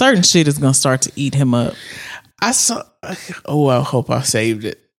 certain shit is gonna start to eat him up. I saw. Oh, I hope I saved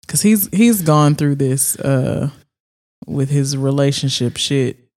it because he's gone through this with his relationship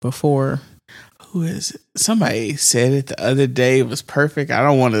shit before. Who is it? Somebody said it the other day. It was perfect. I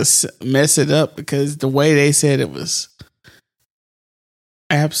don't want to mess it up because the way they said it was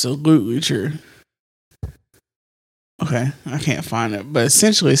absolutely true. Okay, I can't find it. But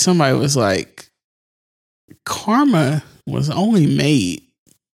essentially, somebody was like, karma was only made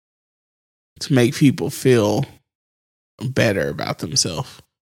to make people feel better about themselves.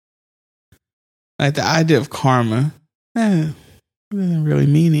 Like the idea of karma doesn't really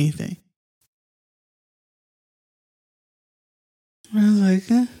mean anything. I was like,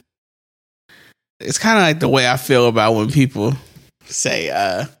 it's kind of like the way I feel about when people say,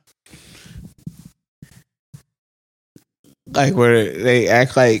 like where they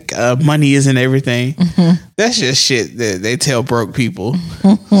act like money isn't everything. Mm-hmm. That's just shit that they tell broke people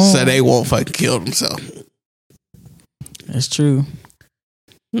so they won't fucking kill themselves. That's true.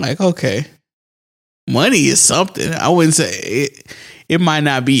 Like, okay, money is something. I wouldn't say it might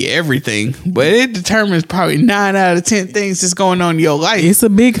not be everything, but it determines probably 9 out of 10 things that's going on in your life. It's a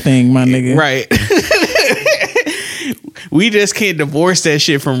big thing, my nigga. Right. We just can't divorce that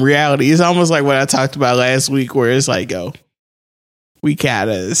shit from reality. It's almost like what I talked about last week where it's like, yo, we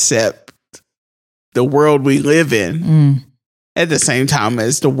gotta accept the world we live in at the same time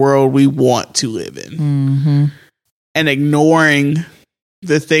as the world we want to live in. Mm-hmm. And ignoring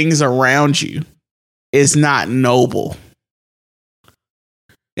the things around you is not noble.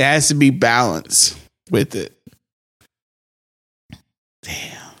 It has to be balanced with it.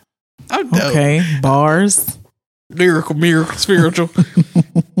 Damn. I'm dope. Okay, bars. Lyrical, miracle, spiritual.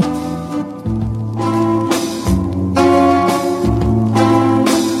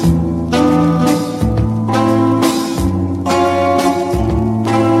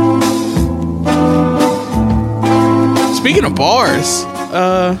 Speaking of bars,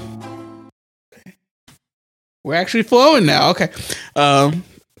 we're actually flowing now. Okay.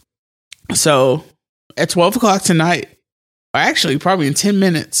 So at 12 o'clock tonight, or actually probably in 10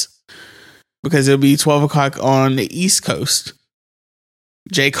 minutes, because it'll be 12 o'clock on the East Coast,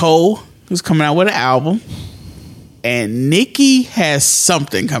 J. Cole is coming out with an album, and Nicki has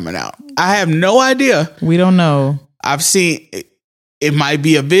something coming out. I have no idea. We don't know. I've seen it might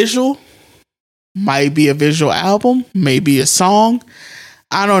be a visual, might be a visual album, maybe a song.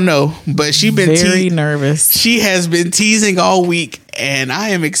 I don't know, but she's been very nervous. She has been teasing all week, and I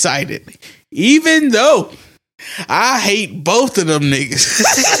am excited, even though I hate both of them niggas.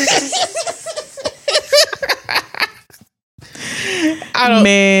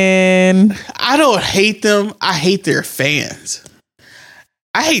 I don't hate them. I hate their fans.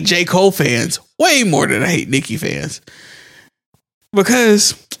 I hate J. Cole fans way more than I hate Nicki fans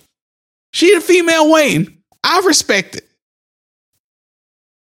because she the female Wayne. I respect it.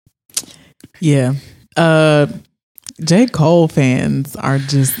 Yeah. J. Cole fans are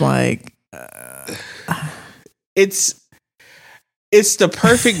just like it's the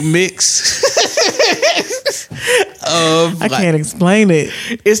perfect mix of I can't explain it.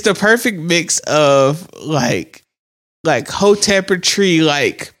 It's the perfect mix of like hotepetry,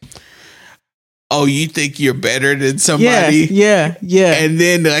 like, oh, you think you're better than somebody? Yeah. And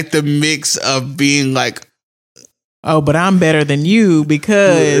then like the mix of being like, oh, but I'm better than you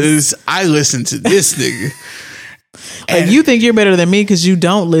because I listen to this nigga. Like you think you're better than me because you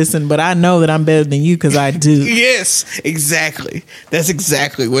don't listen, but I know that I'm better than you because I do. Yes, exactly. That's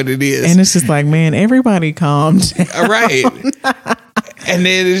exactly what it is. And it's just like, man, everybody calm down. Right. And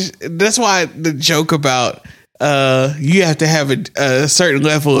then that's why the joke about you have to have a certain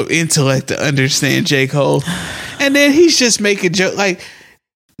level of intellect to understand J. Cole. And then he's just making joke like,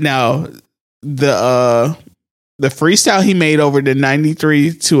 now the freestyle he made over the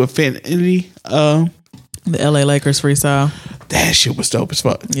 93 to Infinity, the LA Lakers freestyle, that shit was dope as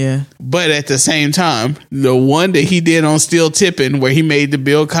fuck. Yeah. But at the same time, the one that he did on Still Tipping, where he made the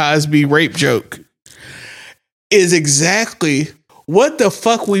Bill Cosby rape joke, is exactly what the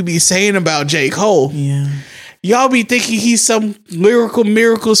fuck we be saying about J. Cole. Yeah. Y'all be thinking he's some lyrical,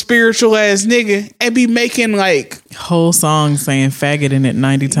 miracle, spiritual ass nigga and be making like whole songs saying faggot in it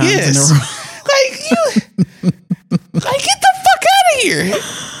 90 times in a row. Like, you, like, get the fuck out of here.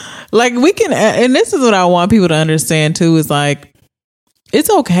 Like we can, and this is what I want people to understand too, is like, it's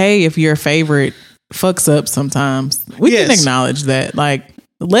okay if your favorite fucks up sometimes. We can acknowledge that. Like,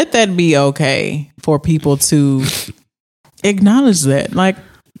 let that be okay for people to acknowledge that. Like,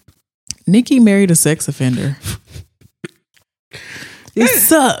 Nicki married a sex offender. It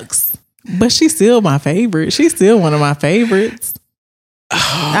sucks. But she's still my favorite. She's still one of my favorites.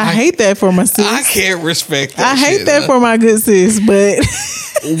 I hate that for my sis. I can't respect that. I hate that for my good sis, but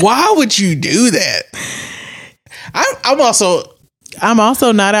why would you do that? I'm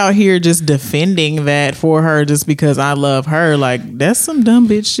also not out here just defending that for her just because I love her. Like, that's some dumb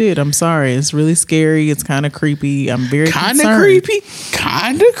bitch shit. I'm sorry. It's really scary. It's kind of creepy. I'm very kind of creepy.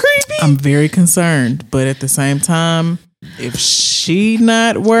 I'm very concerned, but at the same time, if she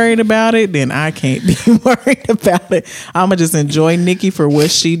not worried about it, then I can't be worried about it. I'ma just enjoy Nicki for what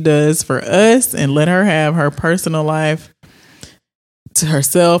she does for us and let her have her personal life to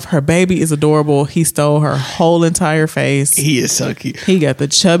herself. Her baby is adorable. He stole her whole entire face. He is so cute. He got the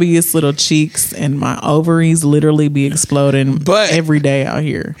chubbiest little cheeks, and my ovaries literally be exploding every day out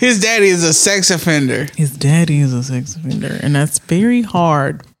here. His daddy is a sex offender. And that's very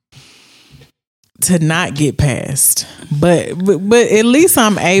hard to not get past, but at least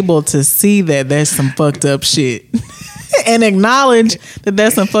I'm able to see that that's some fucked up shit and acknowledge that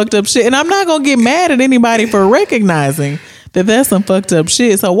that's some fucked up shit. And I'm not gonna get mad at anybody for recognizing that that's some fucked up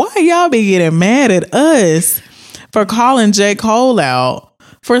shit. So why y'all be getting mad at us for calling J. Cole out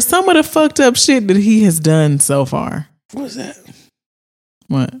for some of the fucked up shit that he has done so far? What's that?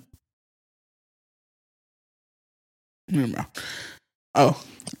 What? Oh.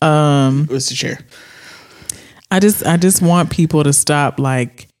 What's the chair? I just want people to stop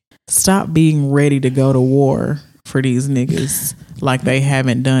being ready to go to war for these niggas like they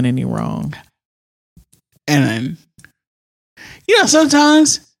haven't done any wrong. And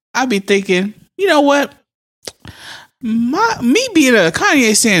sometimes I be thinking, you know what? Me being a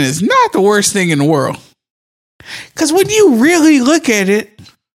Kanye stan is not the worst thing in the world. Because when you really look at it,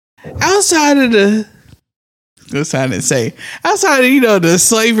 outside of the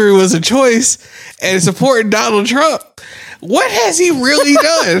slavery was a choice and supporting Donald Trump, what has he really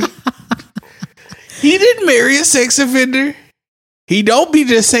done? He didn't marry a sex offender. He don't be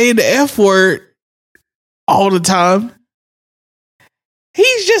just saying the F word all the time.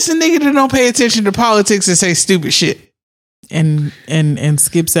 He's just a nigga that don't pay attention to politics and say stupid shit. And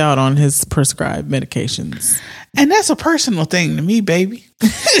skips out on his prescribed medications. And that's a personal thing to me, baby.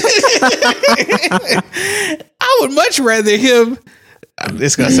 I would much rather him.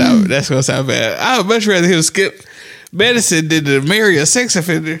 That's gonna sound bad. I would much rather him skip medicine than to marry a sex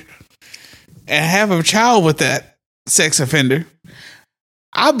offender and have a child with that sex offender.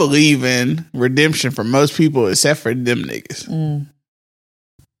 I believe in redemption for most people except for them niggas.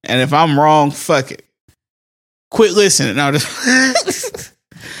 And if I'm wrong, fuck it. Quit listening. No, just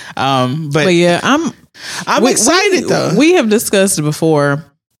but yeah, I'm excited though. We have discussed before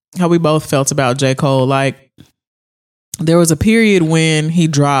how we both felt about J. Cole. Like, there was a period when he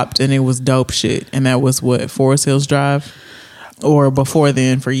dropped and it was dope shit, and that was what, Forest Hills Drive, or before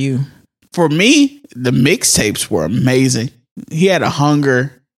then for you? For me, the mixtapes were amazing. He had a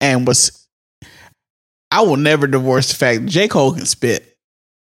hunger and I will never divorce the fact that J. Cole can spit.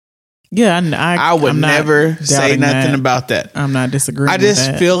 Yeah, I would never say nothing about that. I'm not disagreeing. I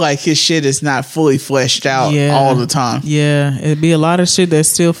just feel like his shit is not fully fleshed out all the time. Yeah, it'd be a lot of shit that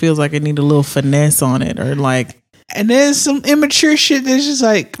still feels like it need a little finesse on it, or like. And there's some immature shit that's just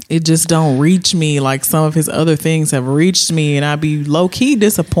like, it just don't reach me like some of his other things have reached me, and I'd be low key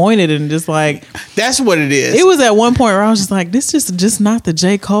disappointed and just like, that's what it is. It was at one point where I was just like, this is just not the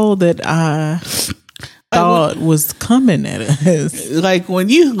J. Cole that I thought was coming at us. Like when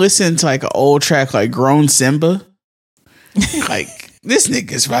you listen to like an old track like Grown Simba, like this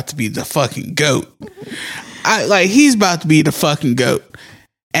nigga's about to be the fucking GOAT. He's about to be the fucking GOAT.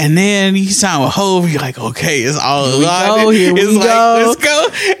 And then you sign with Hov, you're like, okay, it's all alive. Here we go. Let's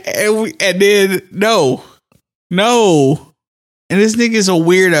go. And then no. And this nigga's a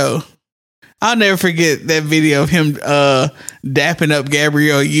weirdo. I'll never forget that video of him dapping up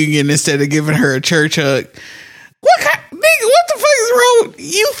Gabrielle Union instead of giving her a church hug. What the fuck is wrong?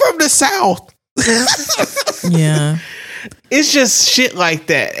 You from the South. Yeah. It's just shit like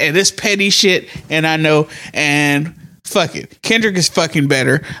that. And it's petty shit. And I know. And fuck it. Kendrick is fucking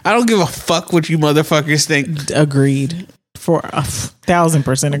better. I don't give a fuck what you motherfuckers think. Agreed. For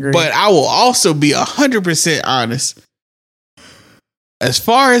 1,000% agreed. But I will also be 100% honest. As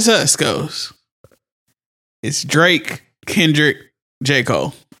far as us goes, it's Drake, Kendrick, J.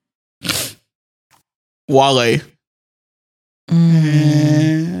 Cole, Wale.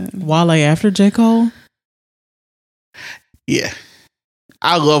 Wale after J. Cole? Yeah.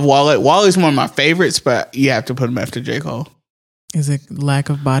 I love Wale. Wale's one of my favorites, but you have to put him after J. Cole. Is it lack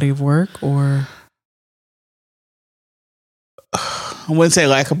of body of work, or? I wouldn't say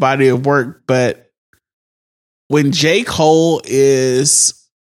lack of body of work, but when J. Cole is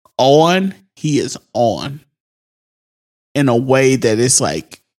on, he is on in a way that it's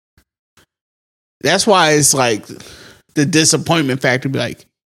like, that's why it's like the disappointment factor be like,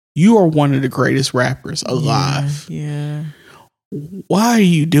 you are one of the greatest rappers alive. Yeah. Why are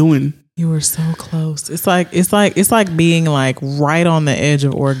you doing? You were so close. It's like being like right on the edge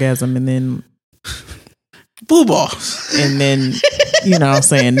of orgasm and then blue ball. And then, you know what I'm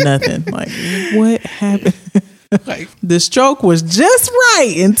saying, nothing. Like, what happened? Like, the stroke was just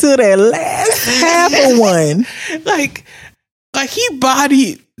right until that last half of one. Like he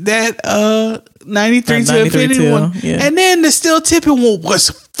bodied that 93 to infinity one. Yeah. And then the still tipping one was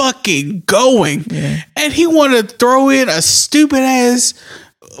fucking going. Yeah. And he wanted to throw in a stupid ass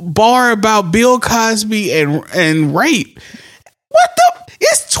bar about Bill Cosby and rape. What the?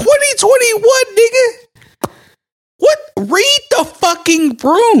 It's 2021, nigga. What? Read the fucking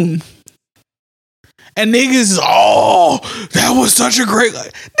room. And niggas, that was such a great. No,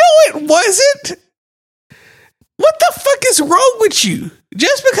 it wasn't. What the fuck is wrong with you?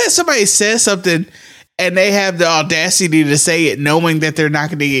 Just because somebody says something and they have the audacity to say it knowing that they're not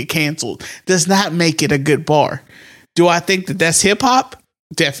going to get canceled does not make it a good bar. Do I think that that's hip hop?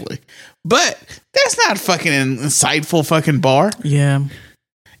 Definitely. But that's not fucking an insightful fucking bar. Yeah.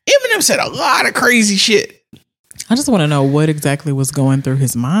 Eminem said a lot of crazy shit. I just want to know what exactly was going through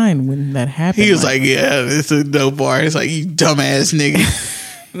his mind when that happened. He was like, yeah, it's a dope bar. It's like, you dumbass nigga.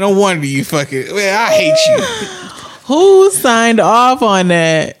 No wonder you fucking, man, I hate you. Who signed off on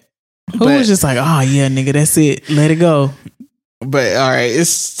that? Who was just like, oh yeah, nigga, that's it. Let it go. But all right,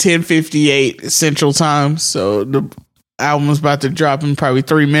 it's 10:58 Central Time. So the album's about to drop in probably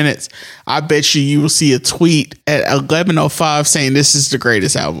 3 minutes. I bet you will see a tweet at 11:05 saying this is the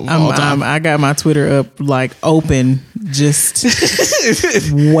greatest album of all time. I got my Twitter up like open, just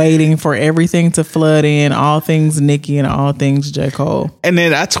waiting for everything to flood in, all things Nicki and all things J. Cole. And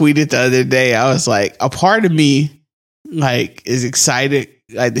then I tweeted the other day, I was like, a part of me like is excited,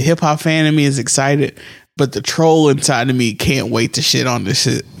 like the hip hop fan in me is excited, but the troll inside of me can't wait to shit on this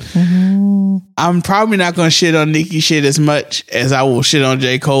shit. Mm-hmm. I'm probably not going to shit on Nicki shit as much as I will shit on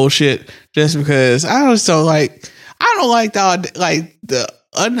J. Cole shit, just because I don't like the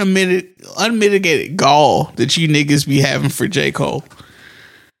unmitigated gall that you niggas be having for J. Cole.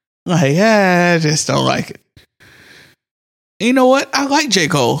 Like, I just don't like it. You know what? I like J.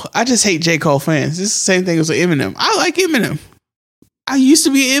 Cole. I just hate J. Cole fans. It's the same thing as with Eminem. I like Eminem. I used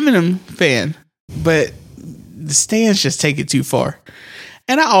to be an Eminem fan, but the stands just take it too far.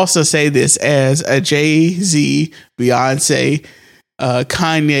 And I also say this as a Jay-Z, Beyonce,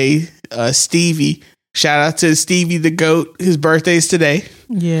 Kanye, Stevie. Shout out to Stevie the GOAT. His birthday's today.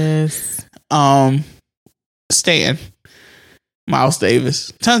 Yes. Stan, Miles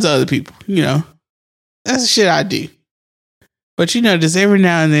Davis, tons of other people. You know, that's the shit I do. But you know, just every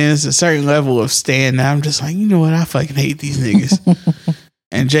now and then there's a certain level of Stan that I'm just like, you know what? I fucking hate these niggas.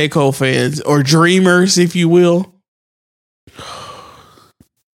 And J. Cole fans, or dreamers, if you will.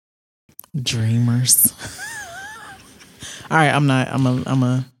 Dreamers. All right,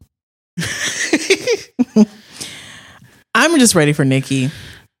 I'm just ready for Nicki.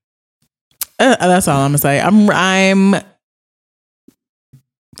 That's all I'm gonna say.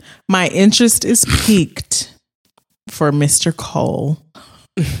 My interest is piqued for Mr. Cole.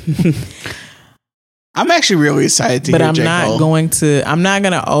 I'm actually really excited to hear J. Cole. I'm not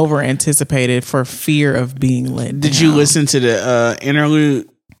gonna over anticipate it for fear of being let down. Did you listen to the interlude?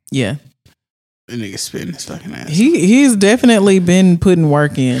 Yeah. The nigga spitting his fucking ass. He's definitely been putting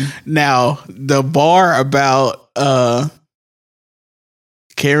work in. Now, the bar about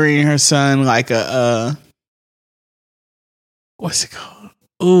carrying her son like a what's it called?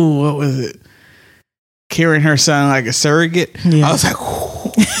 Ooh, what was it? Carrying her son like a surrogate. Yeah. I was like,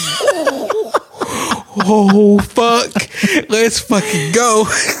 oh fuck, let's fucking go.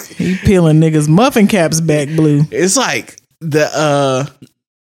 He peeling niggas muffin caps back blue. It's like the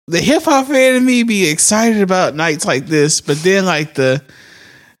hip hop fan in me be excited about nights like this, but then like the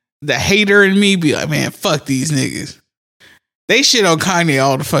hater in me be like, man, fuck these niggas. They shit on Kanye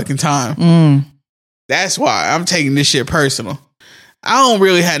all the fucking time. That's why I'm taking this shit personal. I don't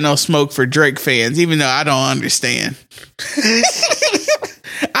really have no smoke for Drake fans, even though I don't understand.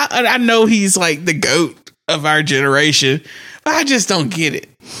 I know he's like the GOAT of our generation, but I just don't get it.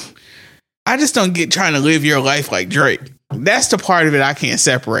 I just don't get trying to live your life like Drake. That's the part of it I can't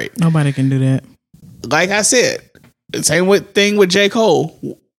separate. Nobody can do that. Like I said, the same thing with J.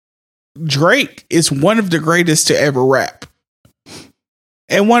 Cole. Drake is one of the greatest to ever rap.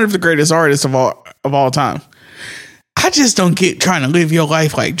 And one of the greatest artists of all time. I just don't get trying to live your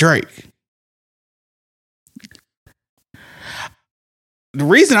life like Drake. the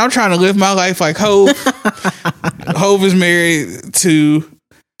reason I'm trying to live my life like Hov, Hov is married to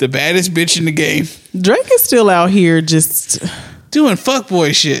the baddest bitch in the game. Drake is still out here just doing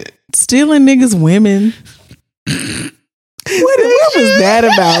fuckboy shit. Stealing niggas' women. What was that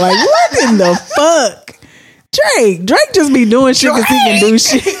about? Like, what in the fuck? Drake just be doing shit because he can do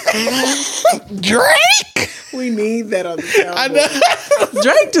shit. Drake? We need that on the soundboard. I know.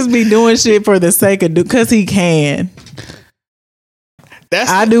 Drake just be doing shit for the sake of because he can.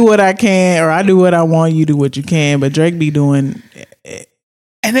 I do what I can, or I do what I want. You do what you can, but Drake be doing,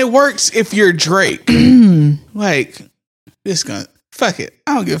 and it works if you're Drake. Like, this gun, fuck it.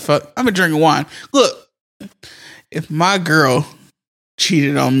 I don't give a fuck. I'm gonna drink wine. Look, if my girl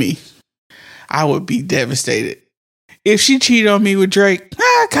cheated on me, I would be devastated. If she cheated on me with Drake,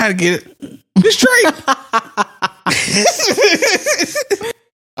 I kind of get it. It's Drake.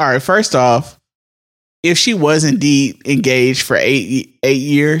 All right. First off, if she was indeed engaged for 8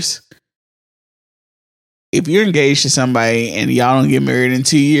 years, if you're engaged to somebody and y'all don't get married in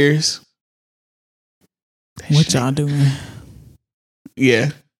 2 years, what y'all doing? Yeah,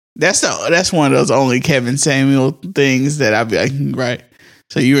 that's one of those only Kevin Samuel things that I'd be like, right.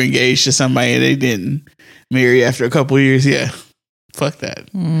 So you were engaged to somebody and they didn't marry after a couple of years. Yeah, fuck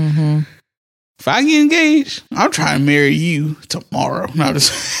that. Mm-hmm. If I get engaged, I'm trying to marry you tomorrow. No,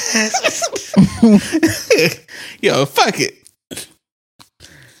 just yo, fuck it.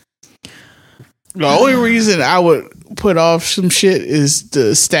 The only reason I would put off some shit is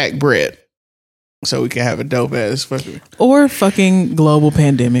to stack bread, so we can have a dope ass fucking global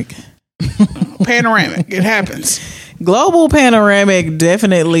pandemic. Panoramic, it happens. Global panoramic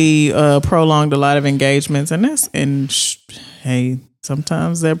definitely prolonged a lot of engagements, and hey.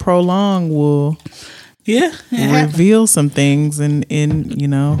 Sometimes that prolong will reveal some things in you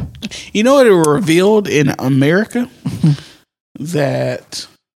know what it revealed in America? That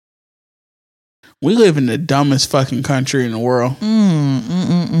we live in the dumbest fucking country in the world.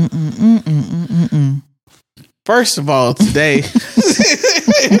 First of all, today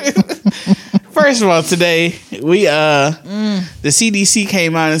we the CDC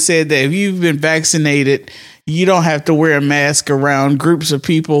came out and said that if you've been vaccinated, you don't have to wear a mask around groups of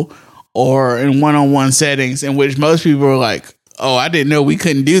people or in one-on-one settings, in which most people are like, oh, I didn't know we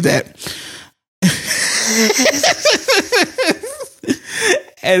couldn't do that.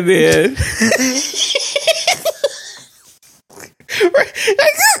 And then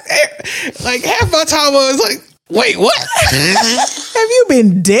like half my time I was like, wait, what? Have you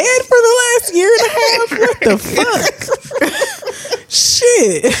been dead for the last year and a half? What the fuck?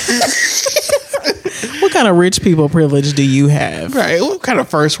 Shit. What kind of rich people privilege do you have? Right. What kind of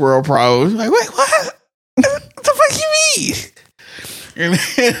first world problems? Like, wait, what? What the fuck you mean? And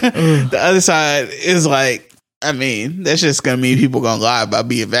the other side is like, I mean, that's just gonna mean people gonna lie about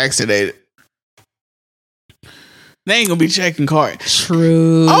being vaccinated. They ain't gonna be checking cards.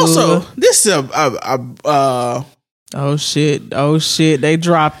 True. Also, this is oh shit, they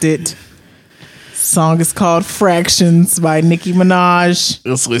dropped it. Song is called Fractions by Nicki Minaj.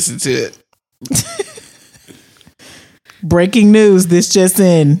 Let's listen to it. Breaking news, this just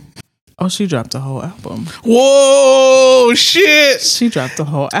in. Oh, she dropped a whole album. Whoa, shit. She dropped a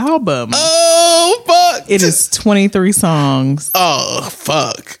whole album. Oh, fuck. It is 23 songs. Oh,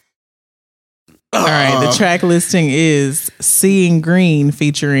 fuck. All right, the track listing is Seeing Green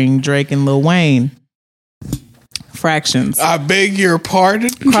featuring Drake and Lil Wayne. Fractions. I beg your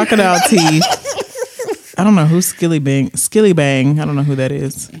pardon? Crocodile Teeth. I don't know who's Skilly Bang. I don't know who that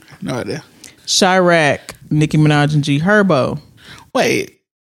is. No idea. Chirac, Nicki Minaj and G Herbo. Wait.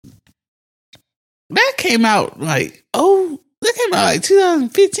 That came out like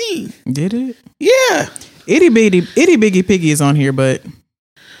 2015. Did it? Yeah. Itty Biggie Piggy is on here, but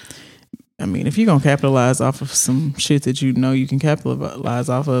I mean, if you're going to capitalize off of some shit that you know you can capitalize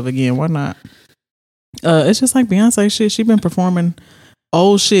off of, again, why not? It's just like Beyonce shit. She been performing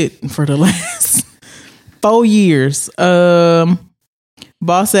old shit for the last 4 years.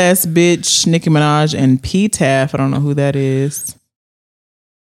 Boss Ass Bitch, Nicki Minaj, and P-Taff. I don't know who that is.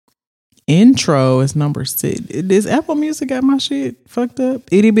 Intro is number 6. Does Apple Music got my shit fucked up?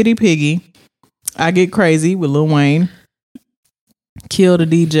 Itty Bitty Piggy. I Get Crazy with Lil Wayne. Kill the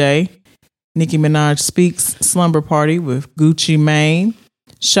DJ. Nicki Minaj Speaks Slumber Party with Gucci Mane.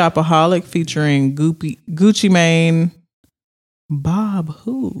 Shopaholic featuring Gucci Mane. Bob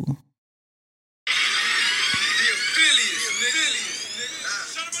who?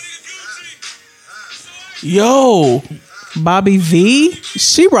 Yo. Bobby V.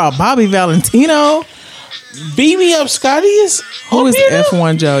 She brought Bobby Valentino. Beat Me Up Scotty is Who is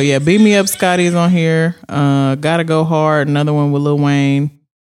F1 Joe? Yeah, Beat Me Up Scotty is on here. Gotta Go Hard, another one with Lil Wayne.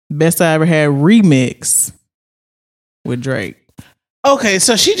 Best I Ever Had remix with Drake. Okay,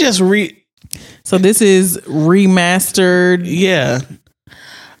 so she just So this is remastered. Yeah.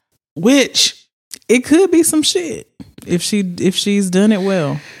 Which it could be some shit if she's done it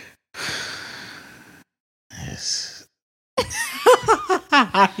well. Yes.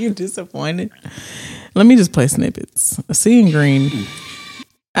 You disappointed? Let me just play snippets. Seeing Green.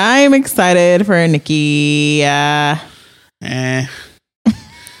 I am excited for Nicki. I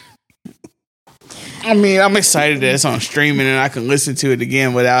mean, I'm excited that it's on streaming and I can listen to it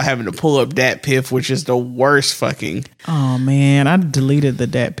again without having to pull up Dat Piff, which is the worst fucking. Oh man, I deleted the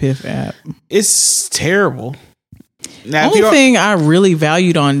Dat Piff app. It's terrible. Now, only thing I really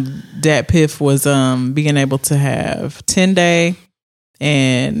valued on Dat Piff was being able to have 10-day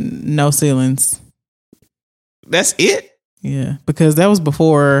and no ceilings. That's it? Yeah, because that was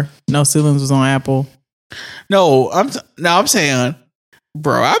before No Ceilings was on Apple. No, I'm saying,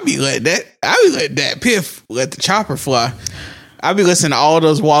 bro, I be letting that Piff let the chopper fly. I be listening to all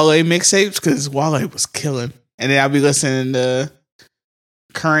those Wale mixtapes because Wale was killing, and then I be listening to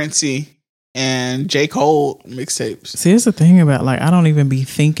Currency and J. Cole mixtapes. See, it's the thing about I don't even be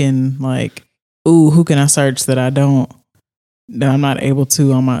thinking ooh, who can I search that I'm not able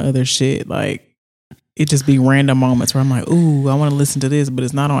to on my other shit. It just be random moments where I'm like, ooh, I want to listen to this, but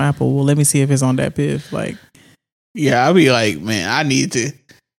it's not on Apple. Well, let me see if it's on Dat Piff. Yeah, I'll be like, man, I need to.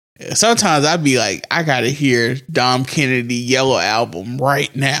 Sometimes I'd be like, I gotta hear Dom Kennedy Yellow album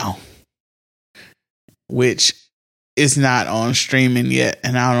right now, which is not on streaming yet,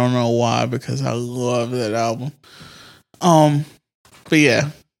 and I don't know why because I love that album. But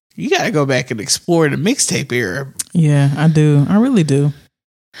yeah, you gotta go back and explore the mixtape era. Yeah, I do. I really do.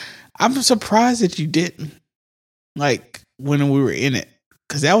 I'm surprised that you didn't when we were in it.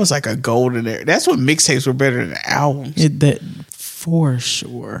 Because that was a golden era. That's when mixtapes were better than albums. That for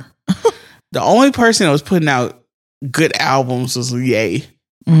sure. The only person that was putting out good albums was Ye.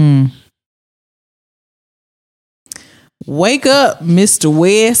 Wake up, Mr.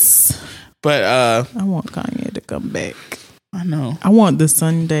 West. But I want Kanye to come back. I know. I want the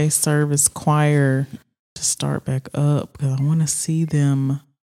Sunday service choir to start back up because I want to see them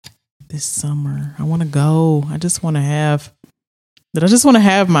this summer. I want to go. I just want to have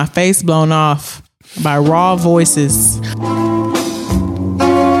my face blown off by raw voices.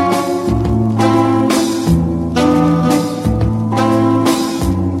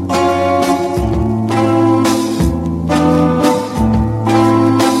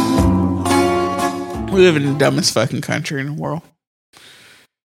 We live in the dumbest fucking country in the world.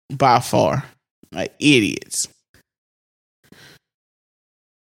 By far. Idiots.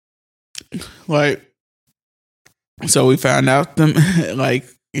 So we found out them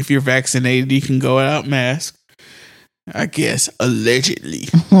if you're vaccinated, you can go out mask. I guess allegedly.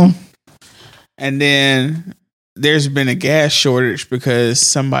 And then there's been a gas shortage because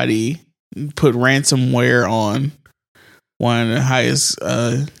somebody put ransomware on one of the highest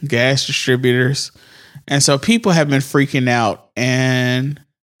gas distributors, and so people have been freaking out and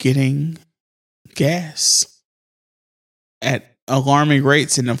getting gas at alarming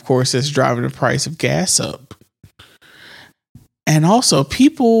rates, and of course, that's driving the price of gas up. And also,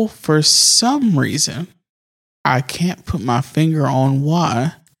 people, for some reason, I can't put my finger on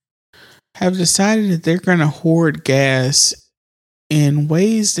why, have decided that they're going to hoard gas in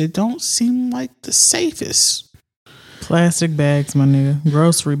ways that don't seem like the safest. Plastic bags, my nigga.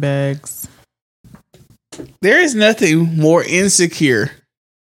 Grocery bags. There is nothing more insecure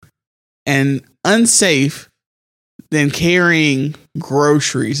and unsafe than carrying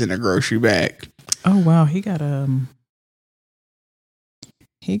groceries in a grocery bag. Oh, wow. He got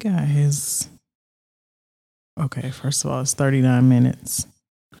his... Okay, first of all, it's 39 minutes.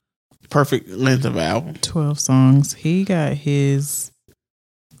 Perfect length of album. 12 songs. He got his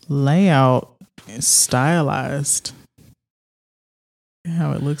layout stylized.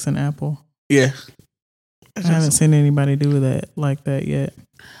 How it looks in Apple. Yeah. I haven't seen anybody do that like that yet.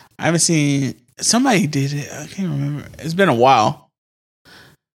 I haven't seen... Somebody did it. I can't remember. It's been a while.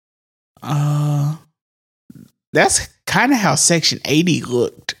 That's kind of how Section 80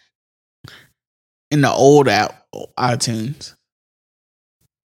 looked in the old iTunes.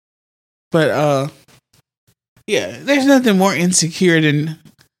 But yeah, there's nothing more insecure than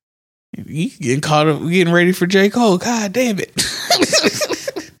you getting caught up getting ready for J. Cole. God damn it.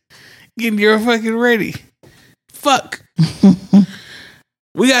 Getting your fucking ready. Fuck.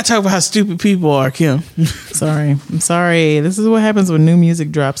 We gotta talk about how stupid people are, Kim. I'm sorry. This is what happens when new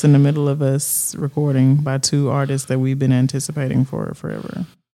music drops in the middle of us recording by two artists that we've been anticipating for forever.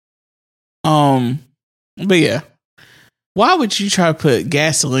 But yeah, why would you try to put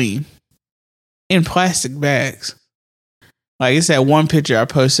gasoline in plastic bags? Like, it's that one picture I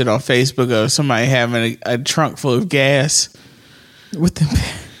posted on Facebook of somebody having a trunk full of gas with the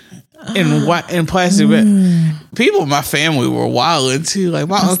in plastic bags. People in my family were wilding too. Like,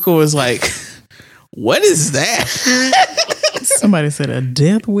 my uncle was like, "What is that?" Somebody said a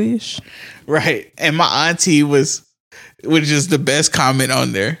death wish, right? And my auntie which is the best comment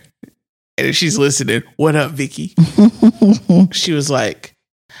on there. And if she's listening, what up, Vicky? She was like,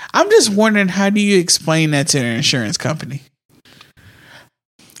 "I'm just wondering, how do you explain that to an insurance company?"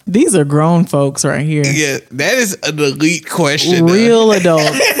 These are grown folks right here. Yeah, that is an elite question. Real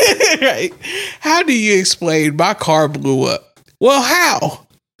adults. Right. How do you explain my car blew up? Well, how?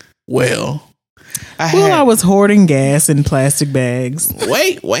 Well, I was hoarding gas in plastic bags.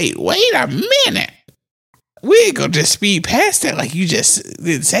 Wait a minute. We ain't gonna just speed past that like you just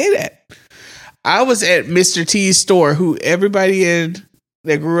didn't say that. I was at Mr. T's store, who everybody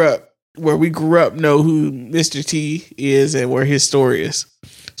that grew up where we grew up know who Mr. T is and where his store is.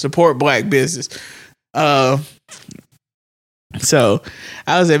 Support black business. So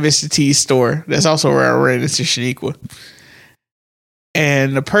I was at Mr. T's store. That's also where I ran into Shaniqua.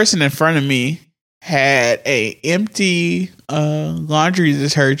 And the person in front of me had a empty laundry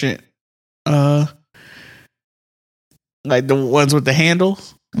detergent, like the ones with the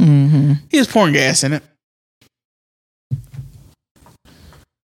handles. Mm-hmm. He was pouring gas in it.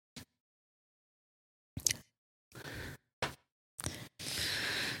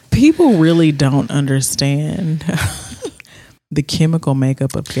 People really don't understand the chemical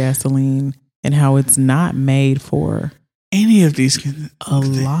makeup of gasoline and how it's not made for any of these. A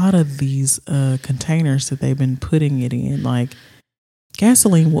lot of these containers that they've been putting it in, like,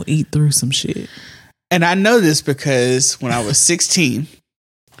 gasoline will eat through some shit. And I know this because when I was 16,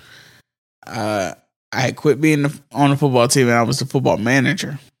 I had quit being on the football team and I was the football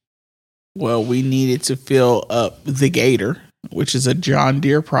manager. Well, we needed to fill up the Gator, which is a John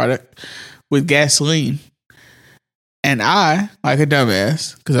Deere product, with gasoline. And I, like a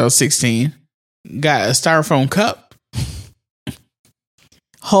dumbass, because I was 16, got a styrofoam cup.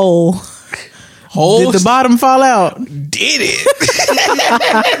 Hole. Did the bottom fall out? Did it?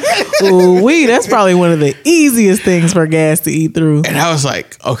 Ooh, that's probably one of the easiest things for gas to eat through. And I was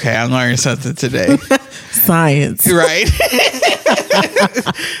like, okay, I learned something today. Science. Right?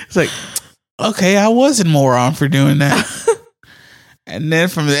 It's like, okay, I was a moron for doing that. And then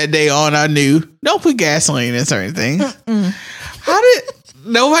from that day on, I knew, don't put gasoline in certain things. How did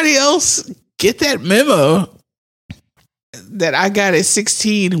nobody else get that memo that I got at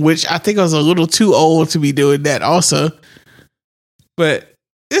 16, which I think I was a little too old to be doing that also. But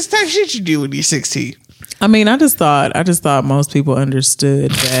it's that shit you do when you're 16. I mean, I just thought most people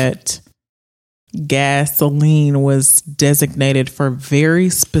understood that gasoline was designated for very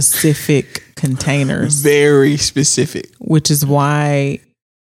specific containers. Very specific. Which is why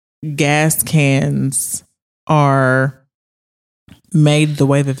gas cans are made the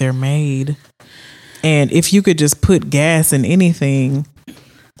way that they're made. And if you could just put gas in anything,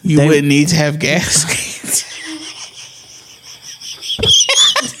 you wouldn't need to have gas cans.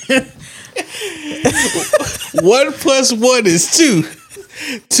 1 + 1 is 2.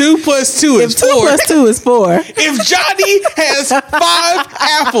 2 + 2 is 4. 2 + 2 is 4. If Johnny has 5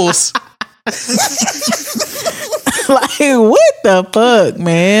 apples. Like, what the fuck,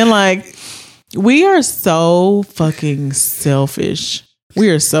 man? Like, we are so fucking selfish. We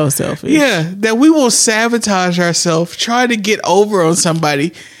are so selfish. Yeah, that we will sabotage ourselves, try to get over on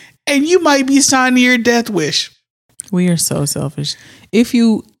somebody, and you might be signing your death wish. We are so selfish. If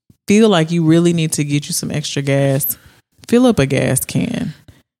you feel like you really need to get you some extra gas, fill up a gas can.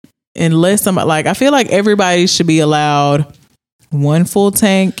 Unless somebody, like, I feel like everybody should be allowed 1 full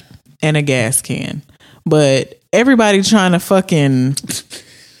tank and a gas can. But everybody trying to fucking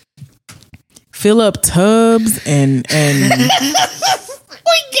fill up tubs and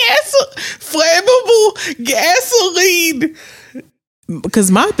flammable gasoline. Because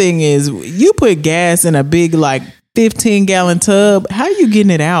my thing is, you put gas in a big, like, 15-gallon tub. How are you getting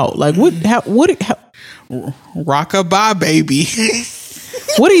it out? Like, what? How? Rockabye, baby.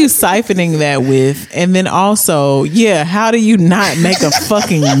 What are you siphoning that with? And then also, how do you not make a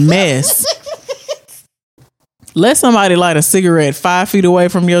fucking mess? Let somebody light a cigarette 5 feet away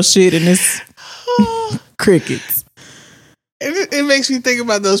from your shit and it's crickets. It makes me think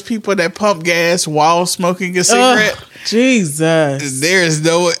about those people that pump gas while smoking a cigarette. Jesus. There is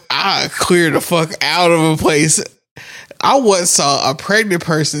no way. I clear the fuck out of a place. I once saw a pregnant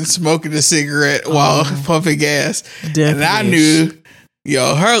person smoking a cigarette while pumping gas. Definitely. And I knew,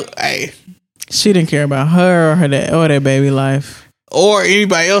 hey. She didn't care about her or that baby life. Or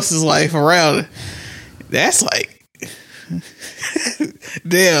anybody else's life around. That's like,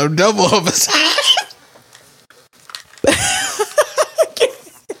 damn, double homicide.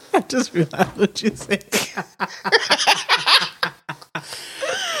 I just realized what you said.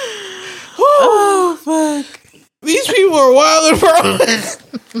 Oh, fuck. These people are wild, bro.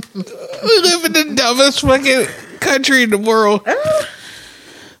 We live in the dumbest fucking country in the world.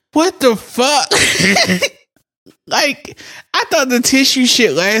 What the fuck? Like, I thought the tissue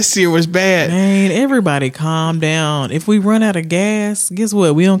shit last year was bad. Man, everybody calm down. If we run out of gas, guess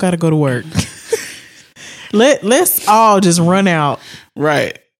what? We don't got to go to work. Let's all just run out.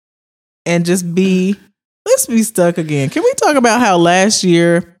 Right. And let's be stuck again. Can we talk about how last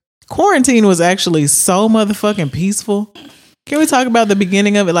year quarantine was actually so motherfucking peaceful? Can we talk about the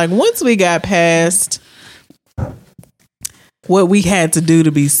beginning of it? Like, once we got past what we had to do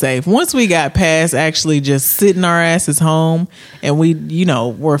to be safe, once we got past actually just sitting our asses home and we,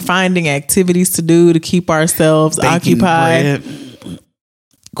 were finding activities to do to keep ourselves occupied.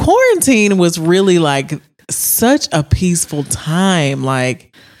 Quarantine was really like such a peaceful time.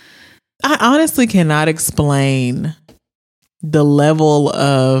 Like, I honestly cannot explain the level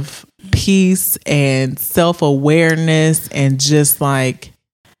of peace and self-awareness and just like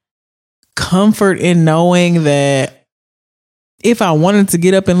comfort in knowing that if I wanted to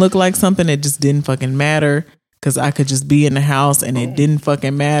get up and look like something, it just didn't fucking matter because I could just be in the house and it didn't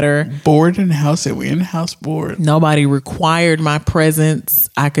fucking matter. Bored in the house, and we in the house bored. Nobody required my presence.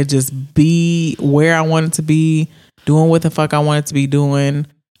 I could just be where I wanted to be, doing what the fuck I wanted to be doing.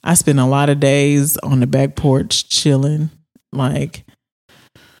 I spent a lot of days on the back porch chilling. Like,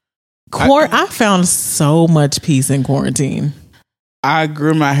 I found so much peace in quarantine. I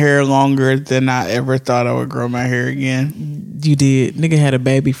grew my hair longer than I ever thought I would grow my hair again. You did. Nigga had a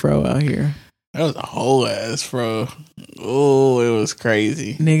baby fro out here. That was a whole ass fro. Oh, it was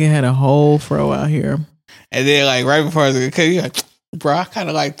crazy. Nigga had a whole fro out here. And then, like, right before I was going to cut, you're like, bro, I kind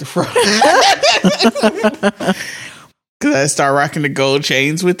of like the fro. Because I start rocking the gold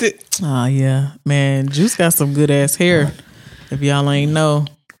chains with it. Oh, yeah. Man, Juice got some good ass hair. If y'all ain't know.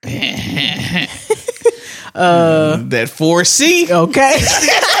 That 4C. Okay.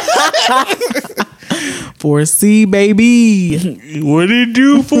 4C, baby. What it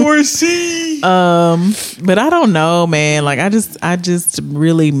do, 4C? But I don't know, man. Like, I just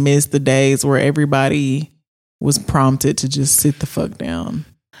really miss the days where everybody was prompted to just sit the fuck down.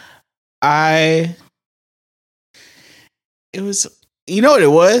 It was, you know what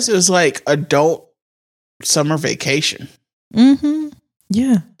it was? It was like adult summer vacation. Mm-hmm.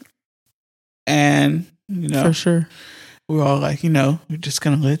 Yeah. And, for sure. We're all like, we're just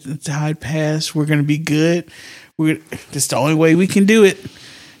going to let the tide pass. We're going to be good. This the only way we can do it.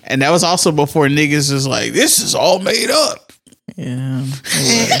 And that was also before niggas was like, this is all made up. Yeah.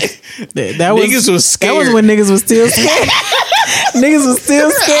 Niggas was scared. That was when niggas was still scared. Niggas was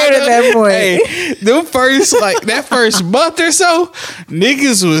still scared at that point. Hey, that first month or so,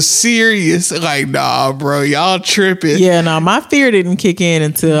 niggas was serious. Like, nah, bro, y'all tripping. Yeah, no, my fear didn't kick in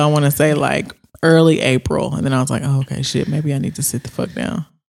until I want to say like early April. And then I was like, oh, okay, shit, maybe I need to sit the fuck down.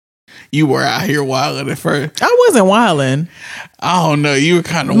 You were out here wilding at first. I wasn't wilding. I don't know. You were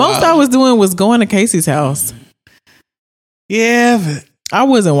kind of Most I was doing was going to Casey's house. Yeah, but I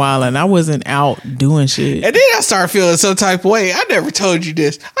wasn't wilding. I wasn't out doing shit. And then I started feeling some type of way. I never told you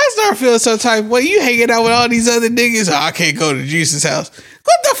this. I started feeling some type of way. You hanging out with all these other niggas. Oh, I can't go to Juice's house.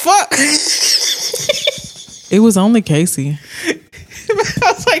 What the fuck? It was only Casey. I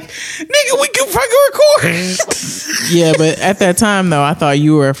was like, nigga, we can fucking record. Yeah, but at that time, though, I thought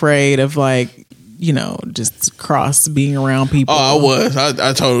you were afraid of like, just cross being around people. Oh, I was.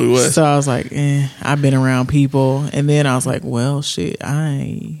 I totally was. So I was like, I've been around people. And then I was like, well, shit,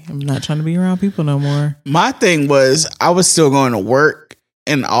 I'm not trying to be around people no more. My thing was I was still going to work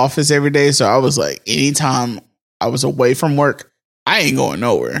in the office every day. So I was like, anytime I was away from work, I ain't going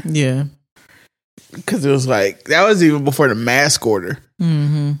nowhere. Yeah. Because it was like, that was even before the mask order.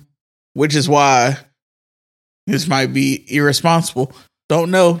 Mm-hmm. Which is why this might be irresponsible. Don't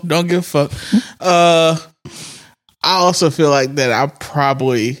know. Don't give a fuck. I also feel like that I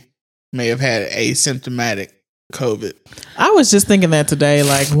probably may have had asymptomatic COVID. I was just thinking that today.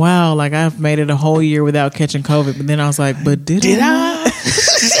 Like, wow, like I've made it a whole year without catching COVID. But then I was like, but did I?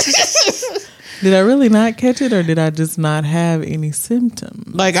 Did I really not catch it, or did I just not have any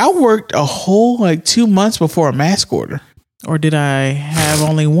symptoms? Like, I worked a whole 2 months before a mask order. Or did I have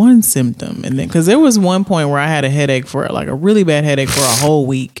only one symptom? And then, because there was one point where I had a headache for a really bad headache for a whole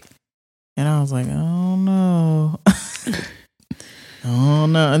week. And I was like, oh no. Oh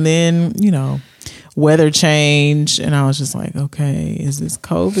no. And then, weather change. And I was just like, okay, is this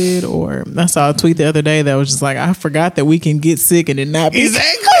COVID? Or I saw a tweet the other day that was just like, I forgot that we can get sick and it not be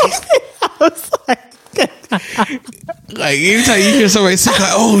exactly. I was like, anytime you hear somebody say,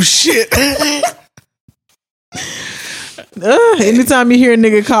 oh shit. Anytime you hear a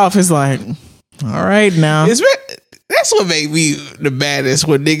nigga cough, it's like, all right now. That's what made me the baddest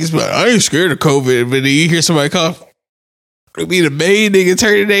when niggas be like, I ain't scared of COVID. But then you hear somebody cough, it be the main nigga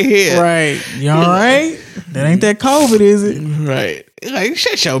turning their head. Right. You all right? That ain't that COVID, is it? Right. Like,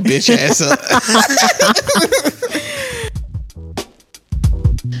 shut your bitch ass up.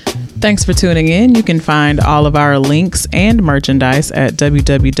 Thanks for tuning in. You can find all of our links and merchandise at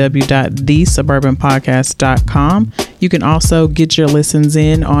www.thesuburbanpodcast.com. You can also get your listens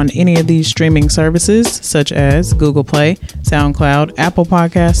in on any of these streaming services, such as Google Play, SoundCloud, Apple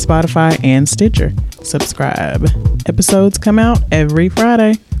Podcasts, Spotify, and Stitcher. Subscribe. Episodes come out every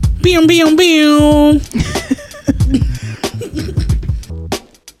Friday. Boom, boom, boom.